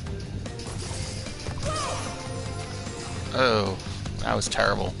 Oh, that was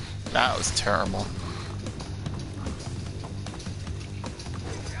terrible. That was terrible.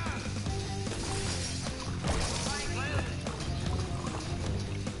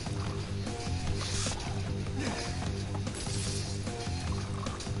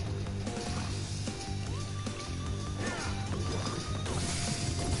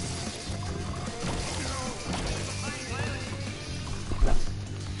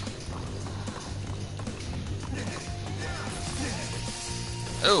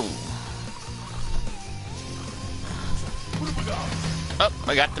 Oh. Oh,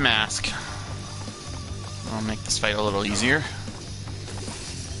 I got the mask. I'll make this fight a little easier.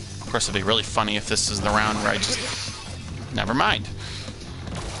 Of course, it'd be really funny if this is the round where I just... Never mind.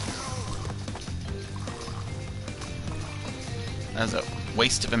 That was a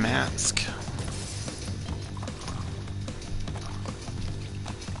waste of a mask.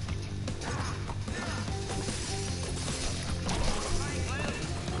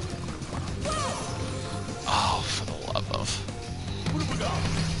 Oh, for the love of...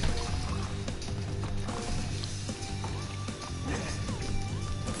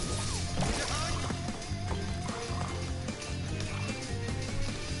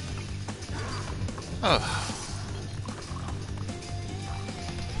 Oh.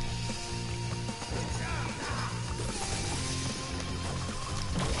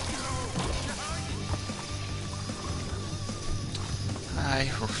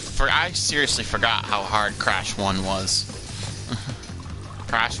 I seriously forgot how hard Crash 1 was.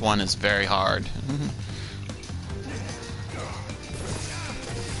 Crash 1 is very hard.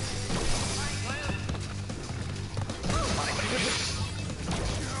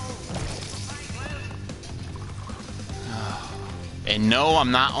 And no,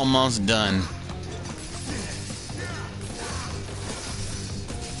 I'm not almost done.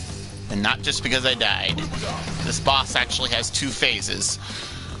 And not just because I died. This boss actually has 2 phases.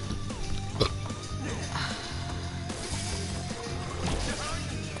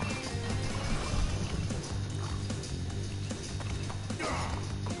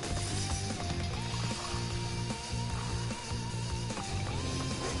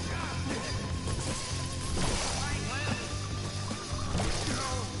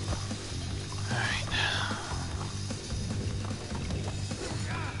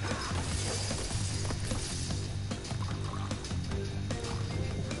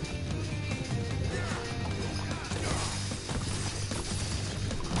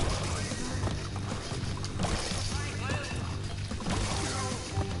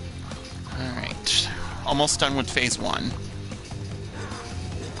 Almost done with phase 1.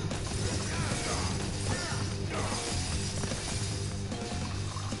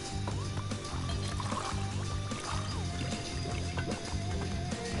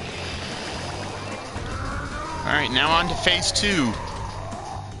 Alright, now on to phase 2.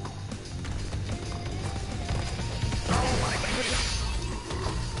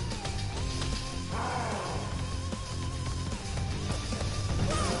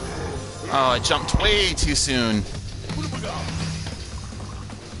 Oh, I jumped way too soon.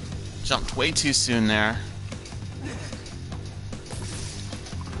 Jumped way too soon there.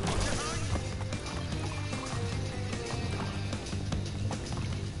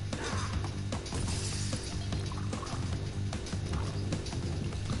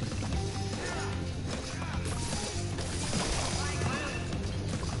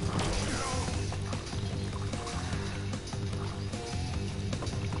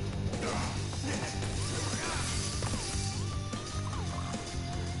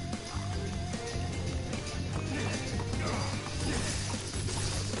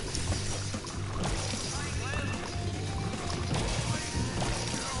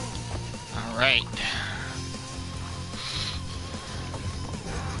 Right.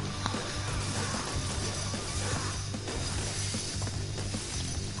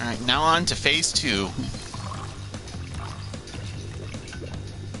 Alright, now on to phase 2.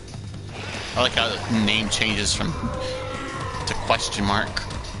 I like how the name changes from to question mark.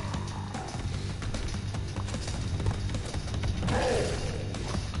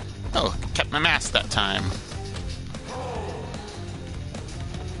 Oh, kept my mask that time.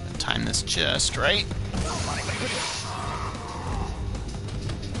 Time this just right.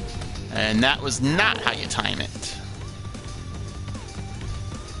 And that was not how you time it.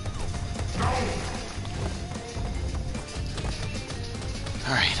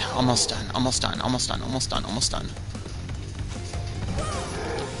 Alright, almost done, almost done, almost done, almost done, almost done.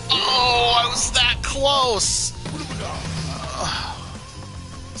 Oh, I was that close!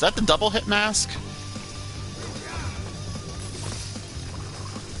 Is that the double hit mask?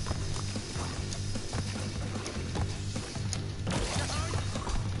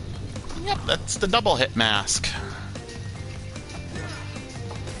 Yep, that's the double hit mask.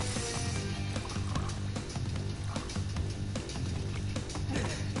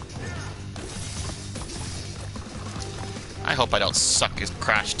 I hope I don't suck at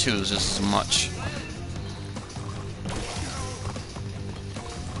Crash 2 just as much.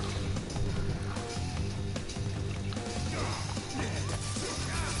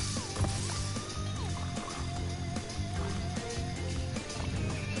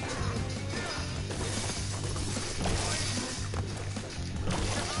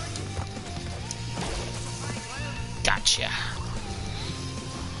 Gotcha.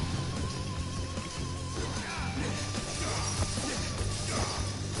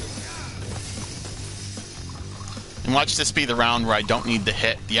 And watch this be the round where I don't need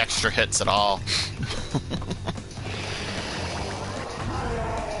the extra hits at all.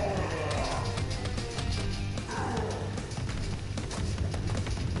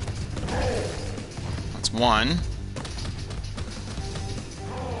 That's one.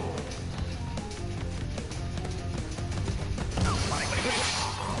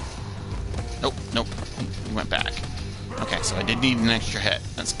 Nope, nope. He went back. Okay, so I did need an extra hit.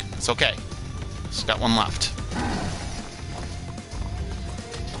 That's okay. Just got one left.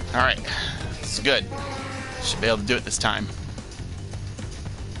 Alright, this is good. Should be able to do it this time.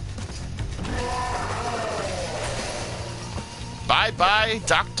 Bye-bye,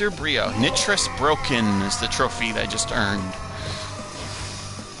 Dr. Brio. Nitrous Broken is the trophy that I just earned.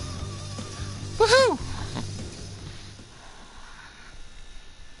 Woohoo!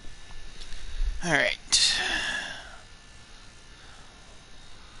 Alright.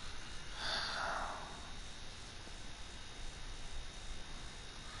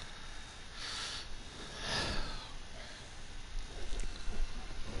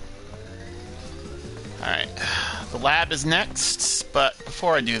 Alright. The lab is next, but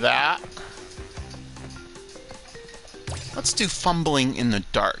before I do that, let's do Fumbling in the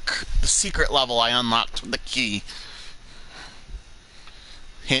Dark. The secret level I unlocked with the key.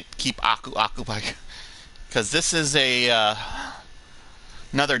 Hint, keep Aku occupied. Because this is a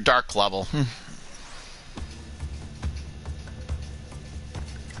another dark level.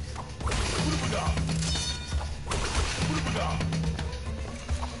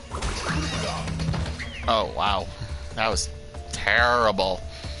 Oh, wow. That was terrible.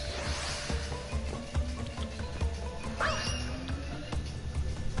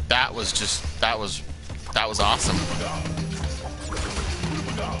 That was just, that was awesome.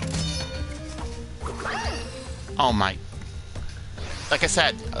 Oh my. Like I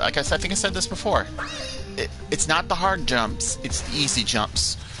think I said this before. It's not the hard jumps, it's the easy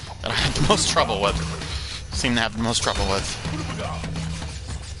jumps that I had the most trouble with. Seem to have the most trouble with.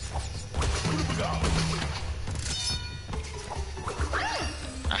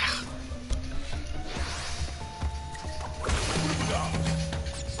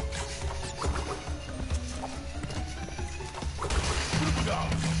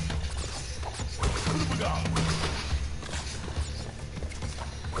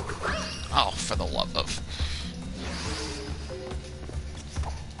 Oh, for the love of...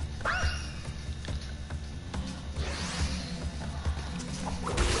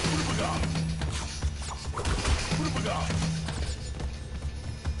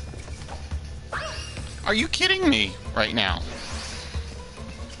 Are you kidding me right now?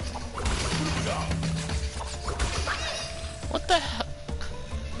 What the hell?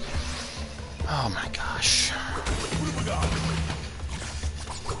 Oh my gosh.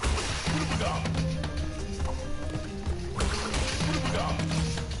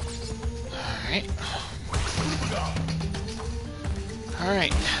 Alright.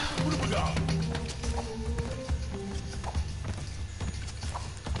 Alright.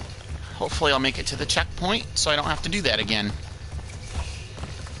 Hopefully I'll make it to the checkpoint so I don't have to do that again.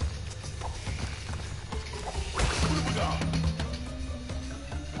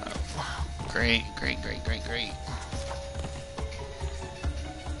 Oh, great, great, great, great, great.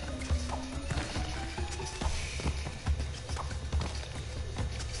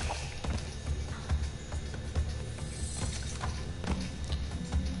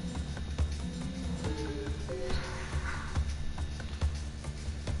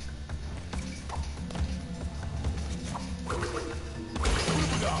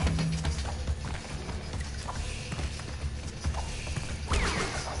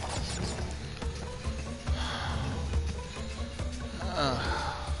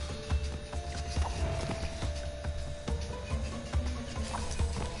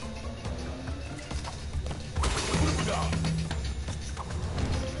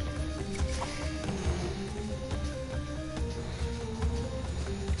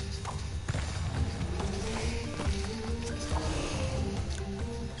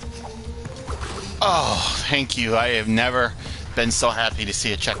 Oh, thank you. I have never been so happy to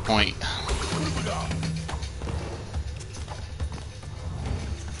see a checkpoint.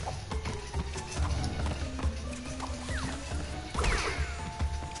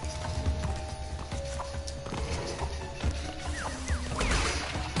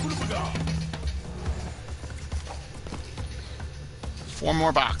 Four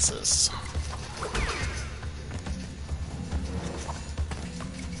more boxes.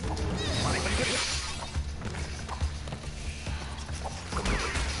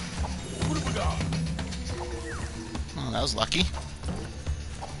 Oh, that was lucky.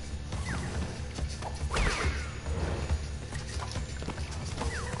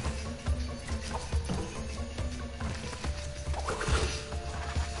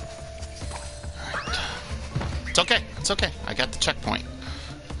 Alright. It's okay. It's okay. I got the checkpoint.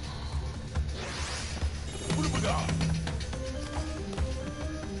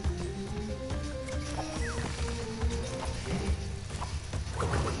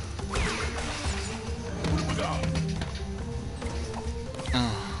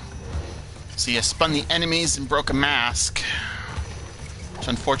 See, I spun the enemies and broke a mask, which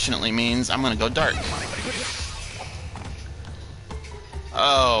unfortunately means I'm gonna go dark.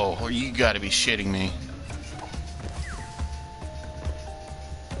 Oh, you gotta be shitting me.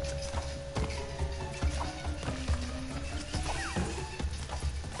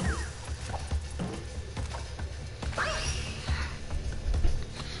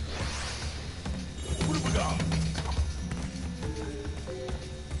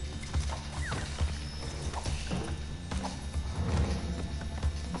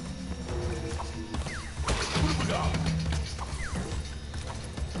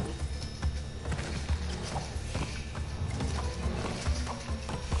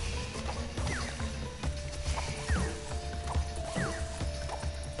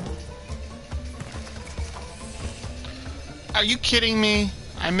 Are you kidding me?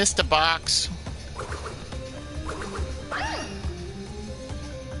 I missed a box.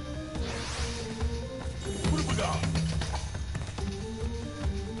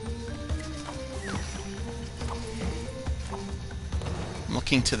 I'm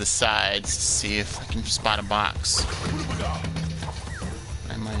looking to the sides to see if I can spot a box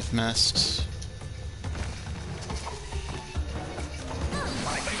I might have missed.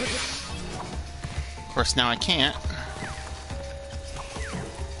 Of course, now I can't.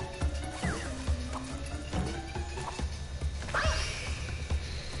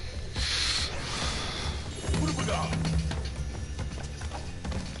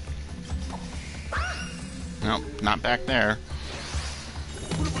 Nope, not back there.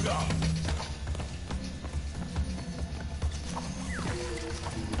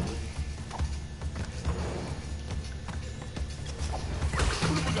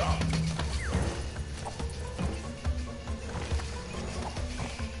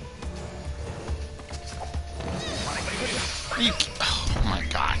 Oh my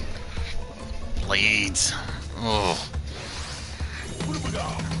god. Blades. Oh.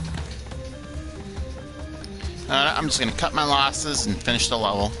 I'm just gonna cut my losses and finish the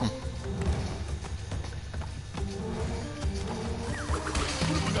level. Oh.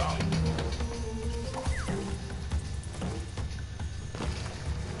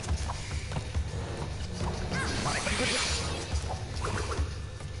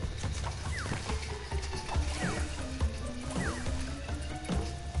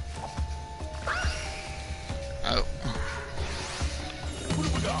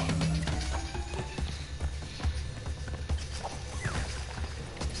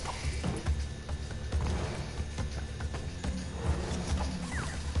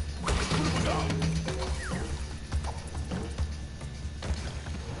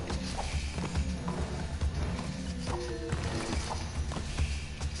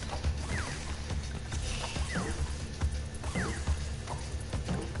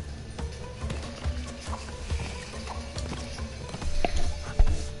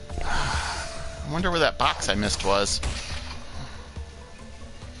 I wonder where that box I missed was.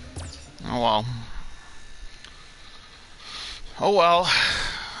 Oh well. Oh well.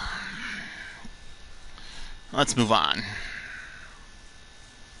 Let's move on.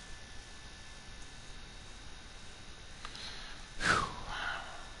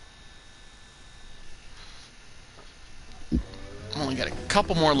 Only got a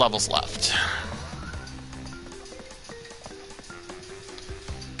couple more levels left.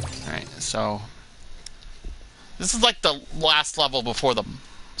 Alright, so this is like the last level before the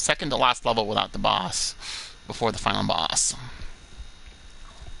second to last level without the boss, before the final boss.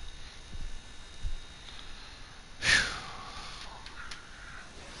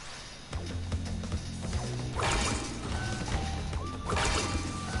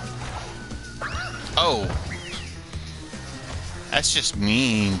 Oh, that's just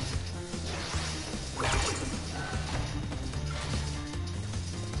mean.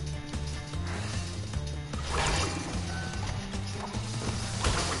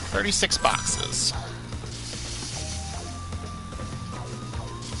 $36 boxes.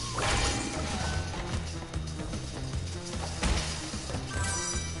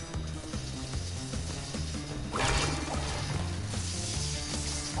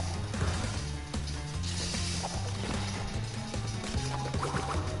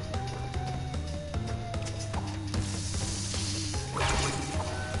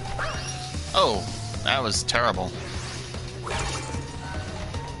 Oh, that was terrible.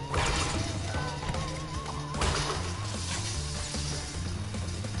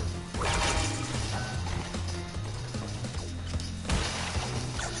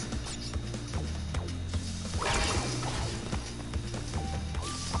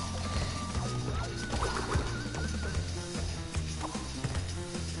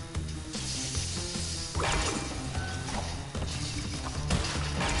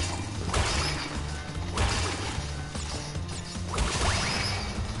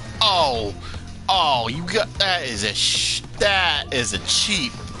 Oh, you got that is a cheap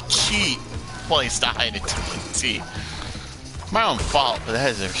place to hide a TNT. My own fault, but that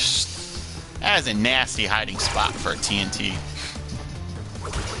is a nasty hiding spot for a TNT.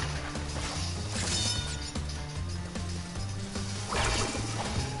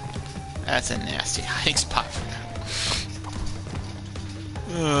 That's a nasty hiding spot for that.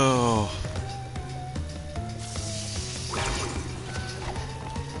 Oh.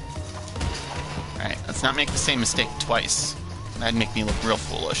 Alright, let's not make the same mistake twice. That'd make me look real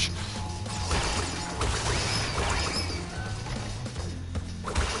foolish.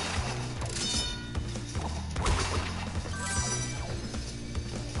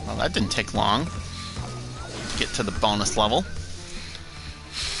 that didn't take long to get to the bonus level.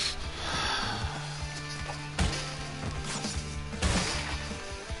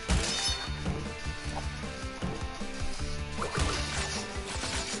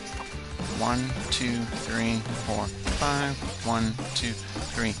 One, two, three, four, five. 1, 2,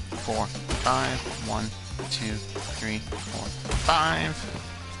 3, 4, 5. 1, 2, 3, 4, 5.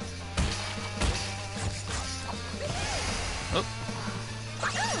 Oh.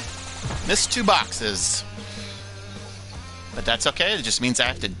 Missed 2 boxes. But that's okay, it just means I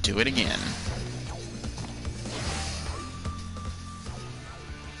have to do it again.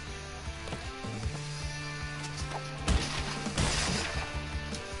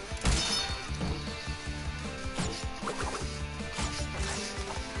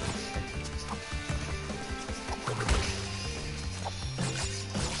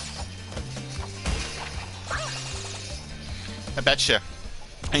 I betcha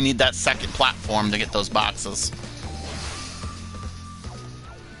I need that second platform to get those boxes.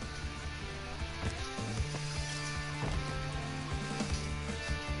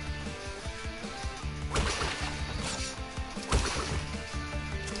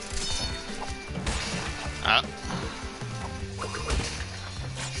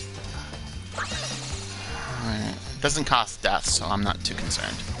 Alright. It doesn't cost death, so I'm not too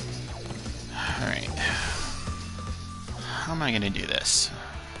concerned. Alright. How am I gonna do this?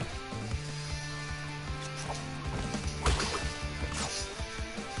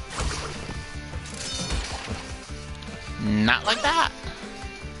 Not like that.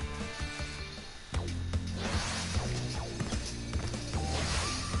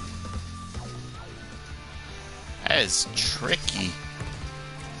 That is tricky.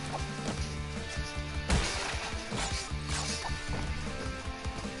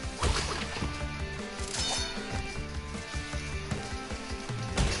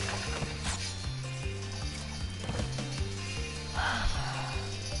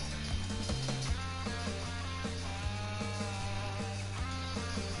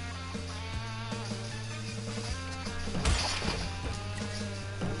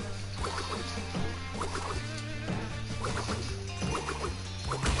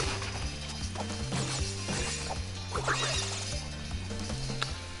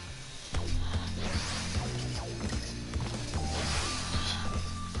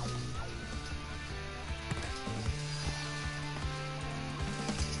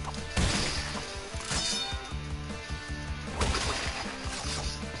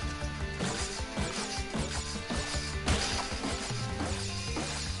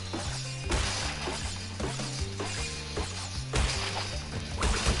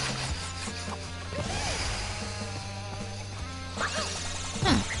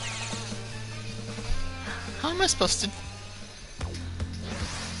 How am I supposed to...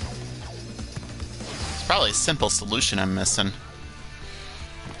 It's probably a simple solution I'm missing.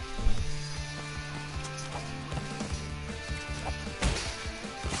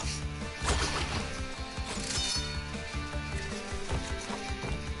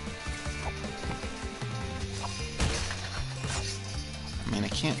 I mean, I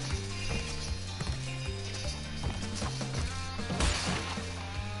can't...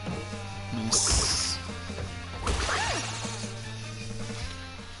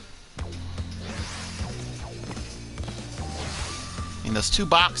 Those 2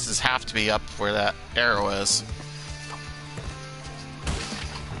 boxes have to be up where that arrow is.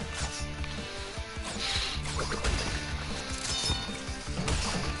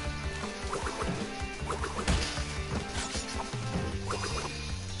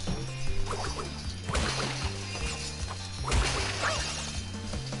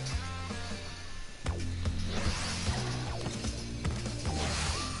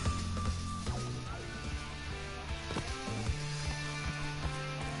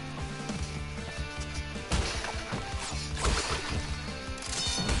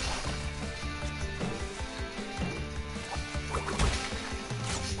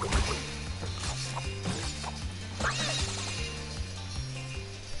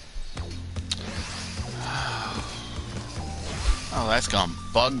 Oh, that's gonna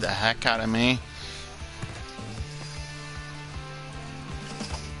bug the heck out of me.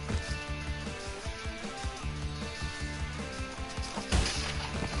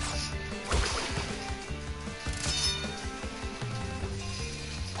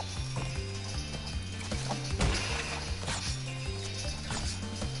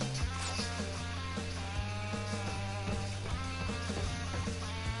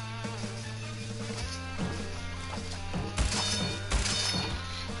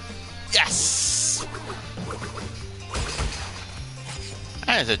 Yes!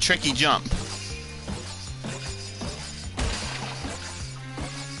 That is a tricky jump.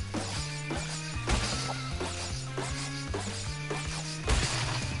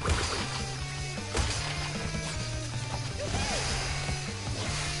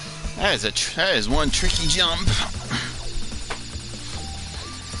 That is one tricky jump.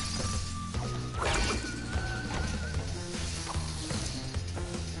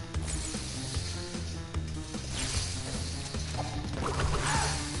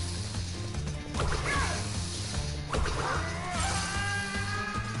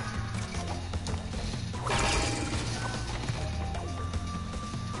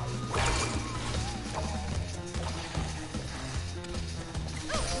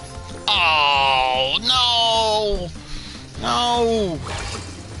 Oh, no! No!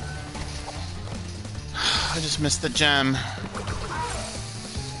 I just missed the gem.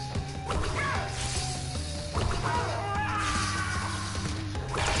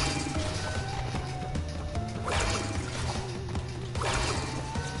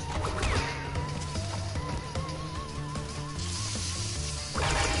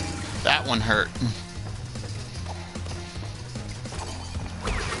 That one hurt.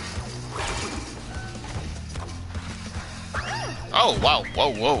 Oh, wow.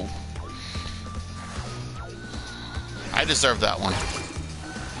 Whoa, whoa. I deserve that one.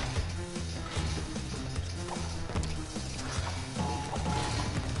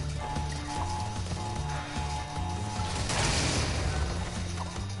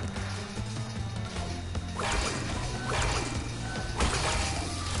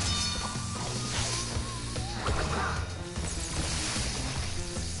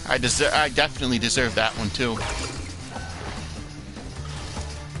 I definitely deserve that one, too.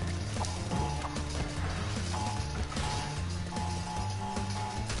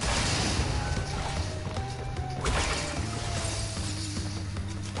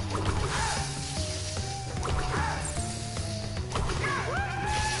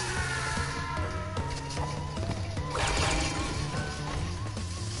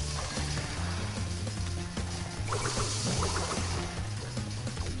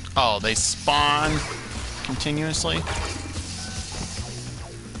 Oh, they spawn continuously?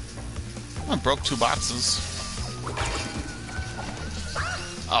 I broke 2 boxes.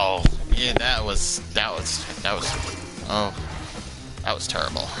 Oh, yeah, that was oh, that was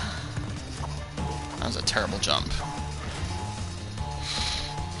terrible. That was a terrible jump.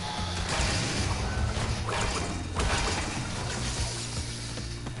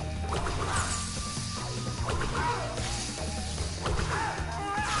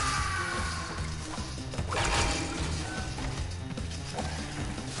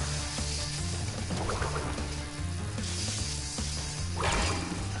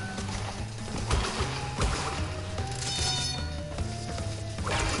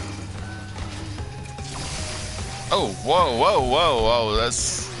 Oh, whoa, whoa, whoa, whoa,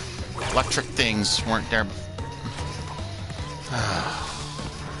 those electric things weren't there before.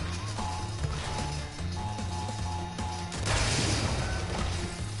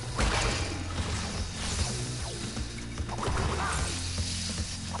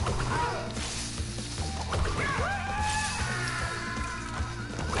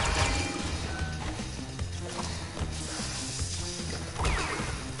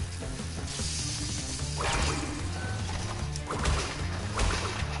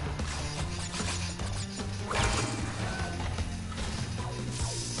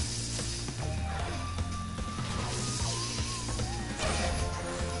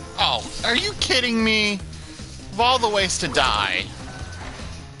 Oh, are you kidding me? Of all the ways to die.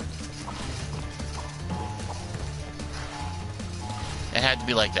 It had to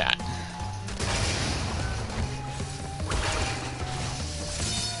be like that.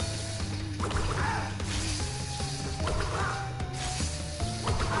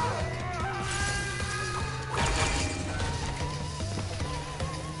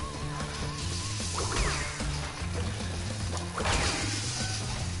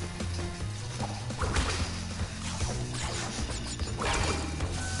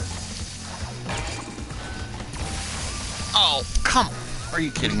 Oh, come on. Are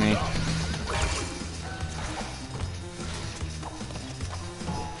you kidding me?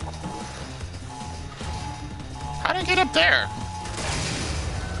 How did I get up there?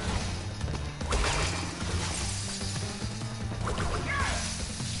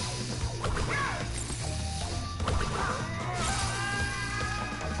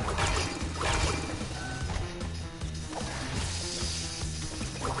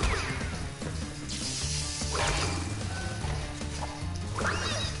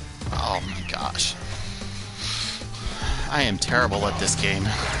 Oh my gosh. I am terrible at this game.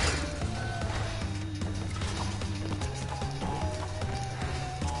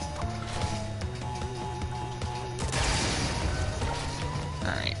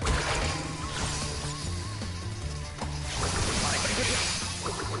 Alright.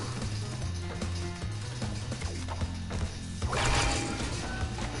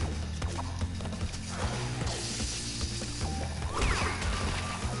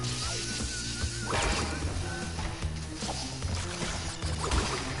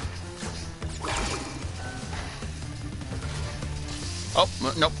 Oh,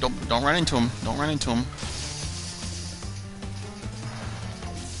 nope, don't run into him. Don't run into him.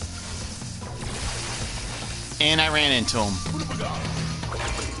 And I ran into him.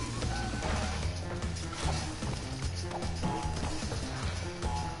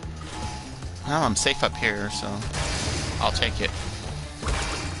 Well, I'm safe up here, so I'll take it.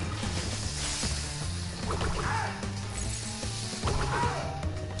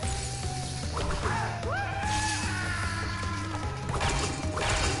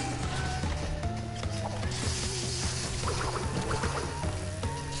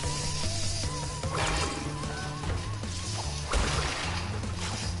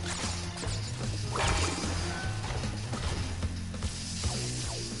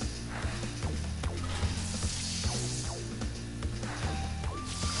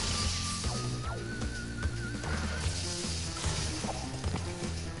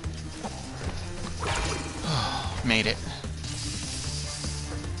 Made it.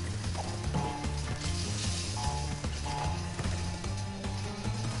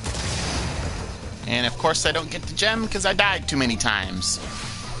 And of course I don't get the gem because I died too many times.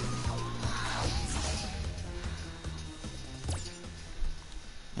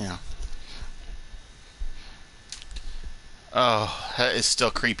 Yeah. Oh, that is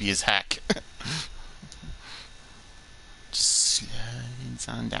still creepy as heck. Just slides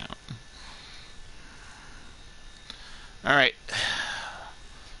on down. Alright.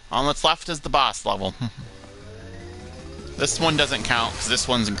 All that's left is the boss level. This one doesn't count, because this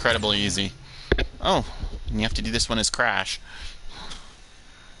one's incredibly easy. Oh, and you have to do this one as Crash.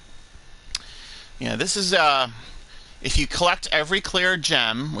 Yeah, this is, if you collect every clear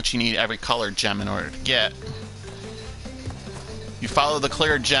gem, which you need every colored gem in order to get, you follow the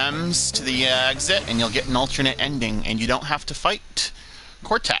clear gems to the exit, and you'll get an alternate ending, and you don't have to fight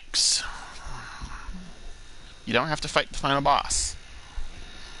Cortex. You don't have to fight the final boss.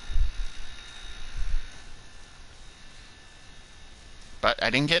 But I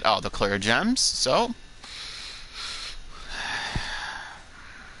didn't get all the clear gems, so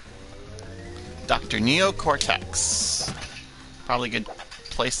Dr. Neo Cortex. Probably a good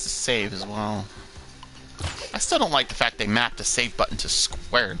place to save as well. I still don't like the fact they mapped the save button to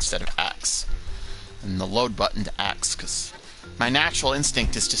square instead of X. And the load button to X, because my natural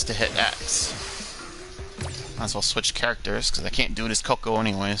instinct is just to hit X. Might as well switch characters, because I can't do it as Coco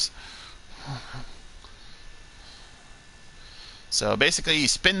anyways. So basically, you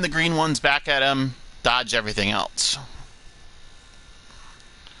spin the green ones back at him, dodge everything else.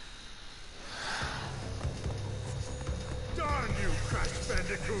 Darn you, Crash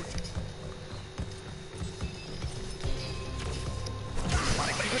Bandicoot!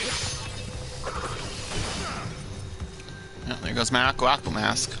 Oh, there goes my Aqua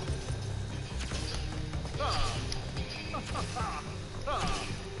Mask.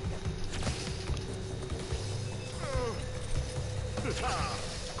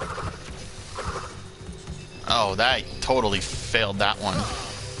 Oh, that totally failed that one.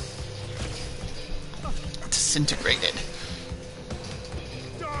 Disintegrated.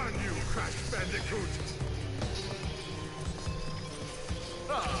 Darn you, Crash Bandicoot!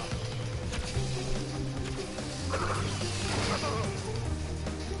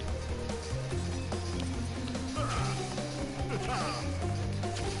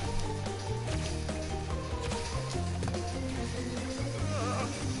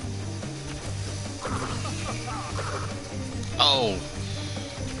 Oh.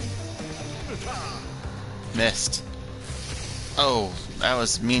 Missed. Oh, that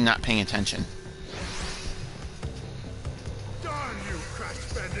was me not paying attention. Darn you,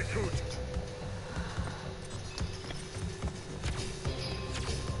 Crash Bandicoot!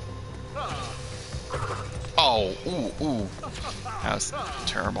 Oh, ooh. That was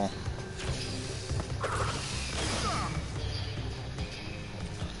terrible.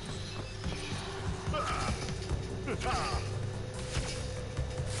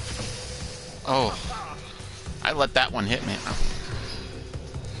 Oh, I let that one hit me.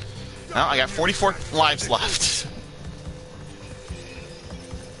 Well, I got 44 lives left.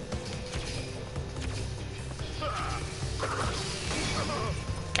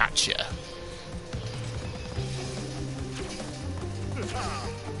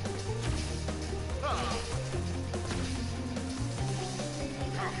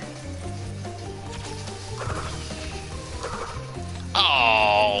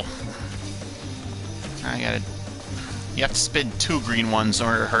 You have to spin 2 green ones in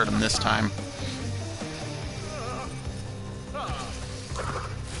order to hurt him this time.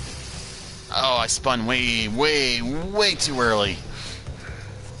 Oh, I spun way too early.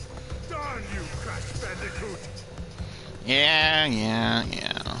 Darn you, Crash Bandicoot! Yeah.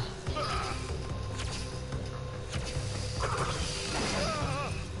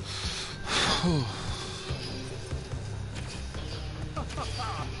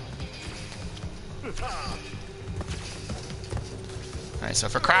 Alright, so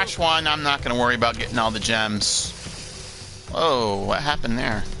for Crash 1, I'm not going to worry about getting all the gems. Whoa, what happened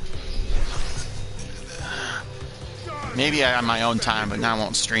there? Maybe I have my own time, but now I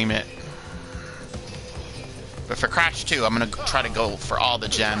won't stream it. But for Crash 2, I'm going to try to go for all the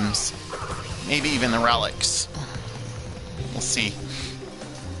gems. Maybe even the relics. We'll see.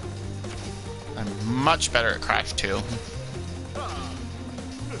 I'm much better at Crash 2.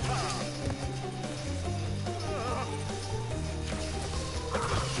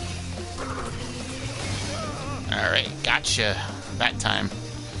 Alright, gotcha. That time.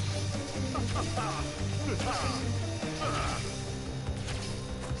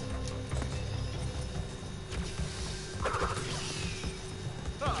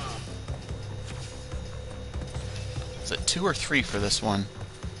 Is it 2 or 3 for this one?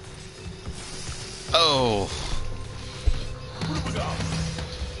 Oh.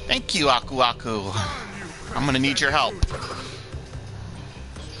 Thank you, Aku Aku. I'm gonna need your help.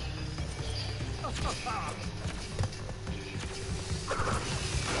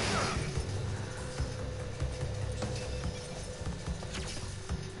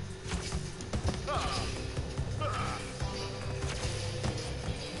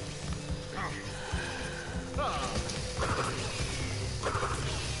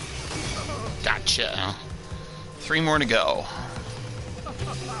 Gotcha. 3 more to go.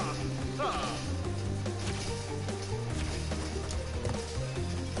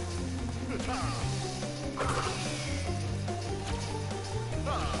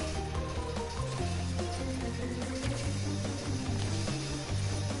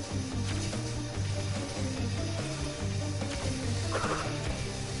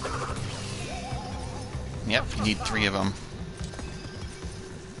 Yep, you need 3 of them.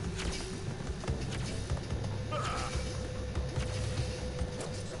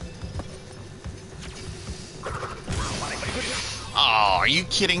 Oh, are you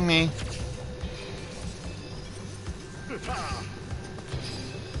kidding me? Like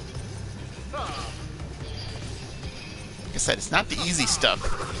I said, it's not the easy stuff.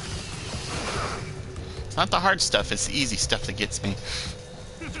 It's not the hard stuff, it's the easy stuff that gets me.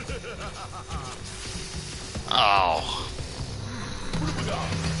 Oh.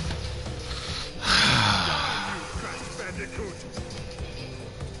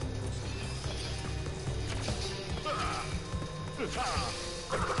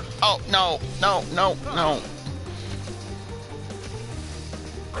 Oh, no.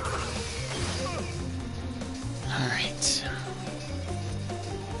 All right.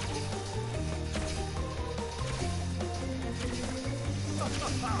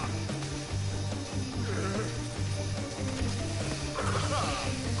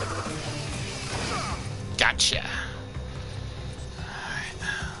 Gotcha.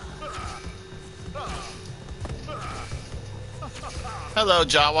 Hello,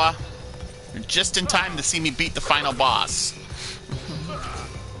 Jawa. You're just in time to see me beat the final boss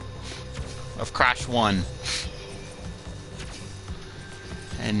of Crash 1.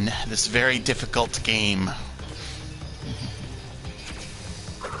 And this very difficult game.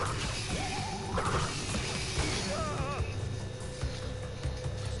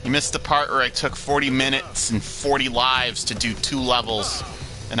 You missed the part where I took 40 minutes and 40 lives to do 2 levels,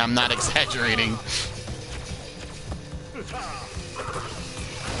 and I'm not exaggerating.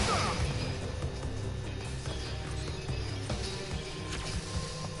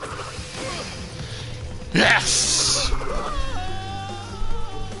 Yes!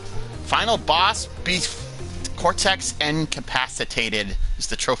 Final boss, Beef Cortex Incapacitated is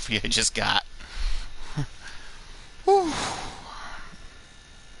the trophy I just got. Whew.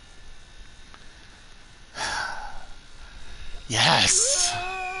 Yes!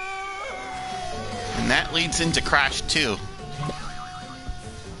 And that leads into Crash 2.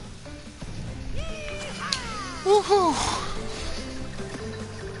 Woohoo!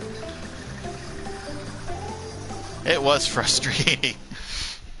 It was frustrating.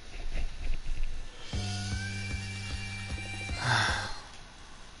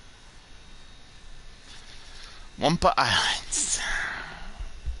 Wumpa Islands.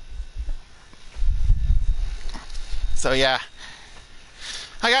 So yeah,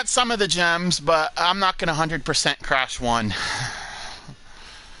 I got some of the gems, but I'm not going to 100% Crash 1.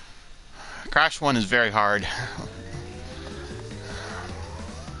 Crash 1 is very hard.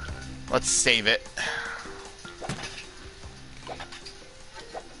 Let's save it.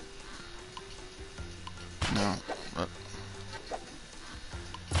 No.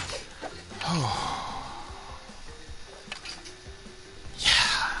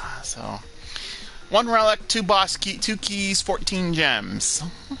 Yeah, so 1 relic, 2 boss key, 2 keys, 14 gems.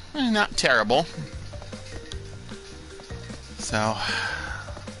 Not terrible. So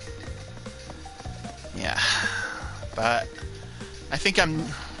yeah. But I think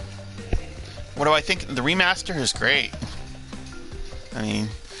what do I think? The remaster is great. I mean,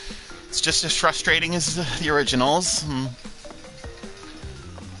 it's just as frustrating as the originals.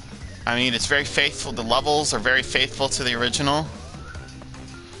 I mean, it's very faithful. The levels are very faithful to the original.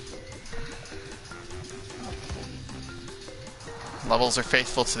 Levels are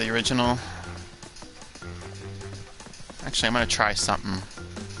faithful to the original. Actually, I'm going to try something.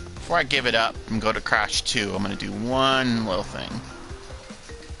 Before I give it up and go to Crash 2, I'm going to do one little thing.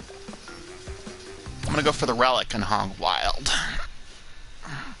 I'm going to go for the relic and Hog Wild.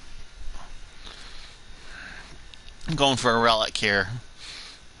 I'm going for a relic here.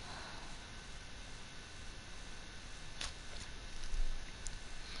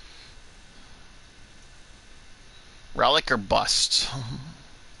 Relic or bust?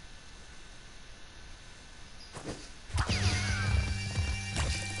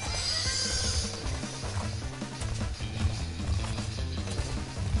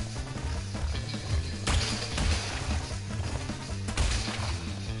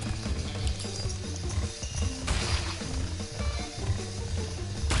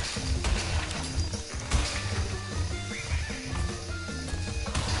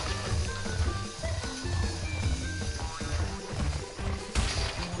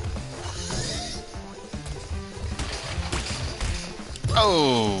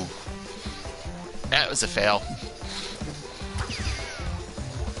 'Oh! That was a fail.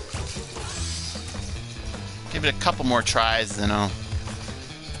 Give it a couple more tries, then I'll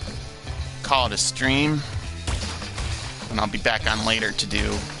call it a stream. And I'll be back on later to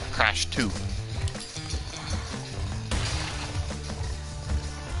do Crash 2.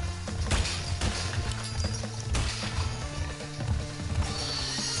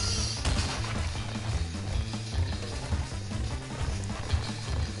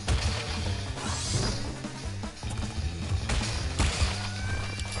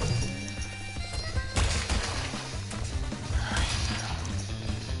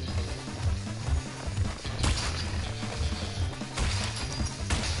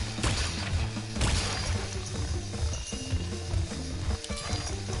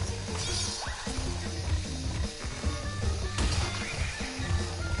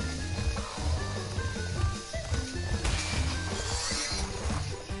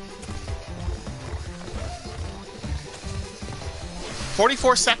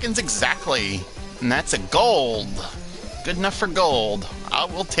 "44 seconds exactly, and that's a gold. Good enough for gold. I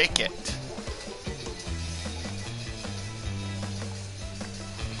will take it."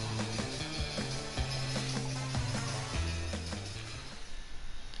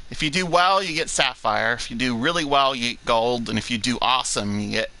 If you do well, you get sapphire. If you do really well, you get gold, and if you do awesome,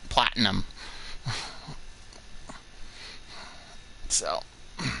 you get platinum. So,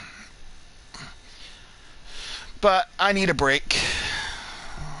 but I need a break.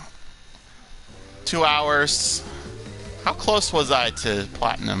 2 hours. How close was I to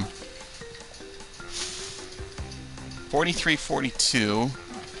platinum? 43, 42.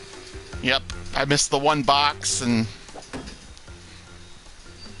 Yep, I missed the one box and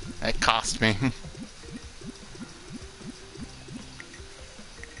it cost me.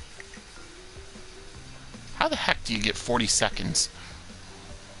 How the heck do you get 40 seconds?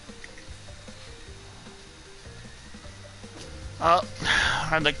 Well,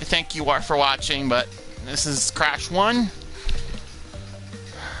 I'd like to thank you for watching, but this is Crash 1.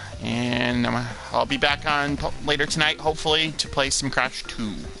 And I'll be back on later tonight, hopefully, to play some Crash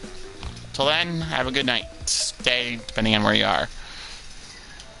 2. Till then, have a good night. Day, depending on where you are.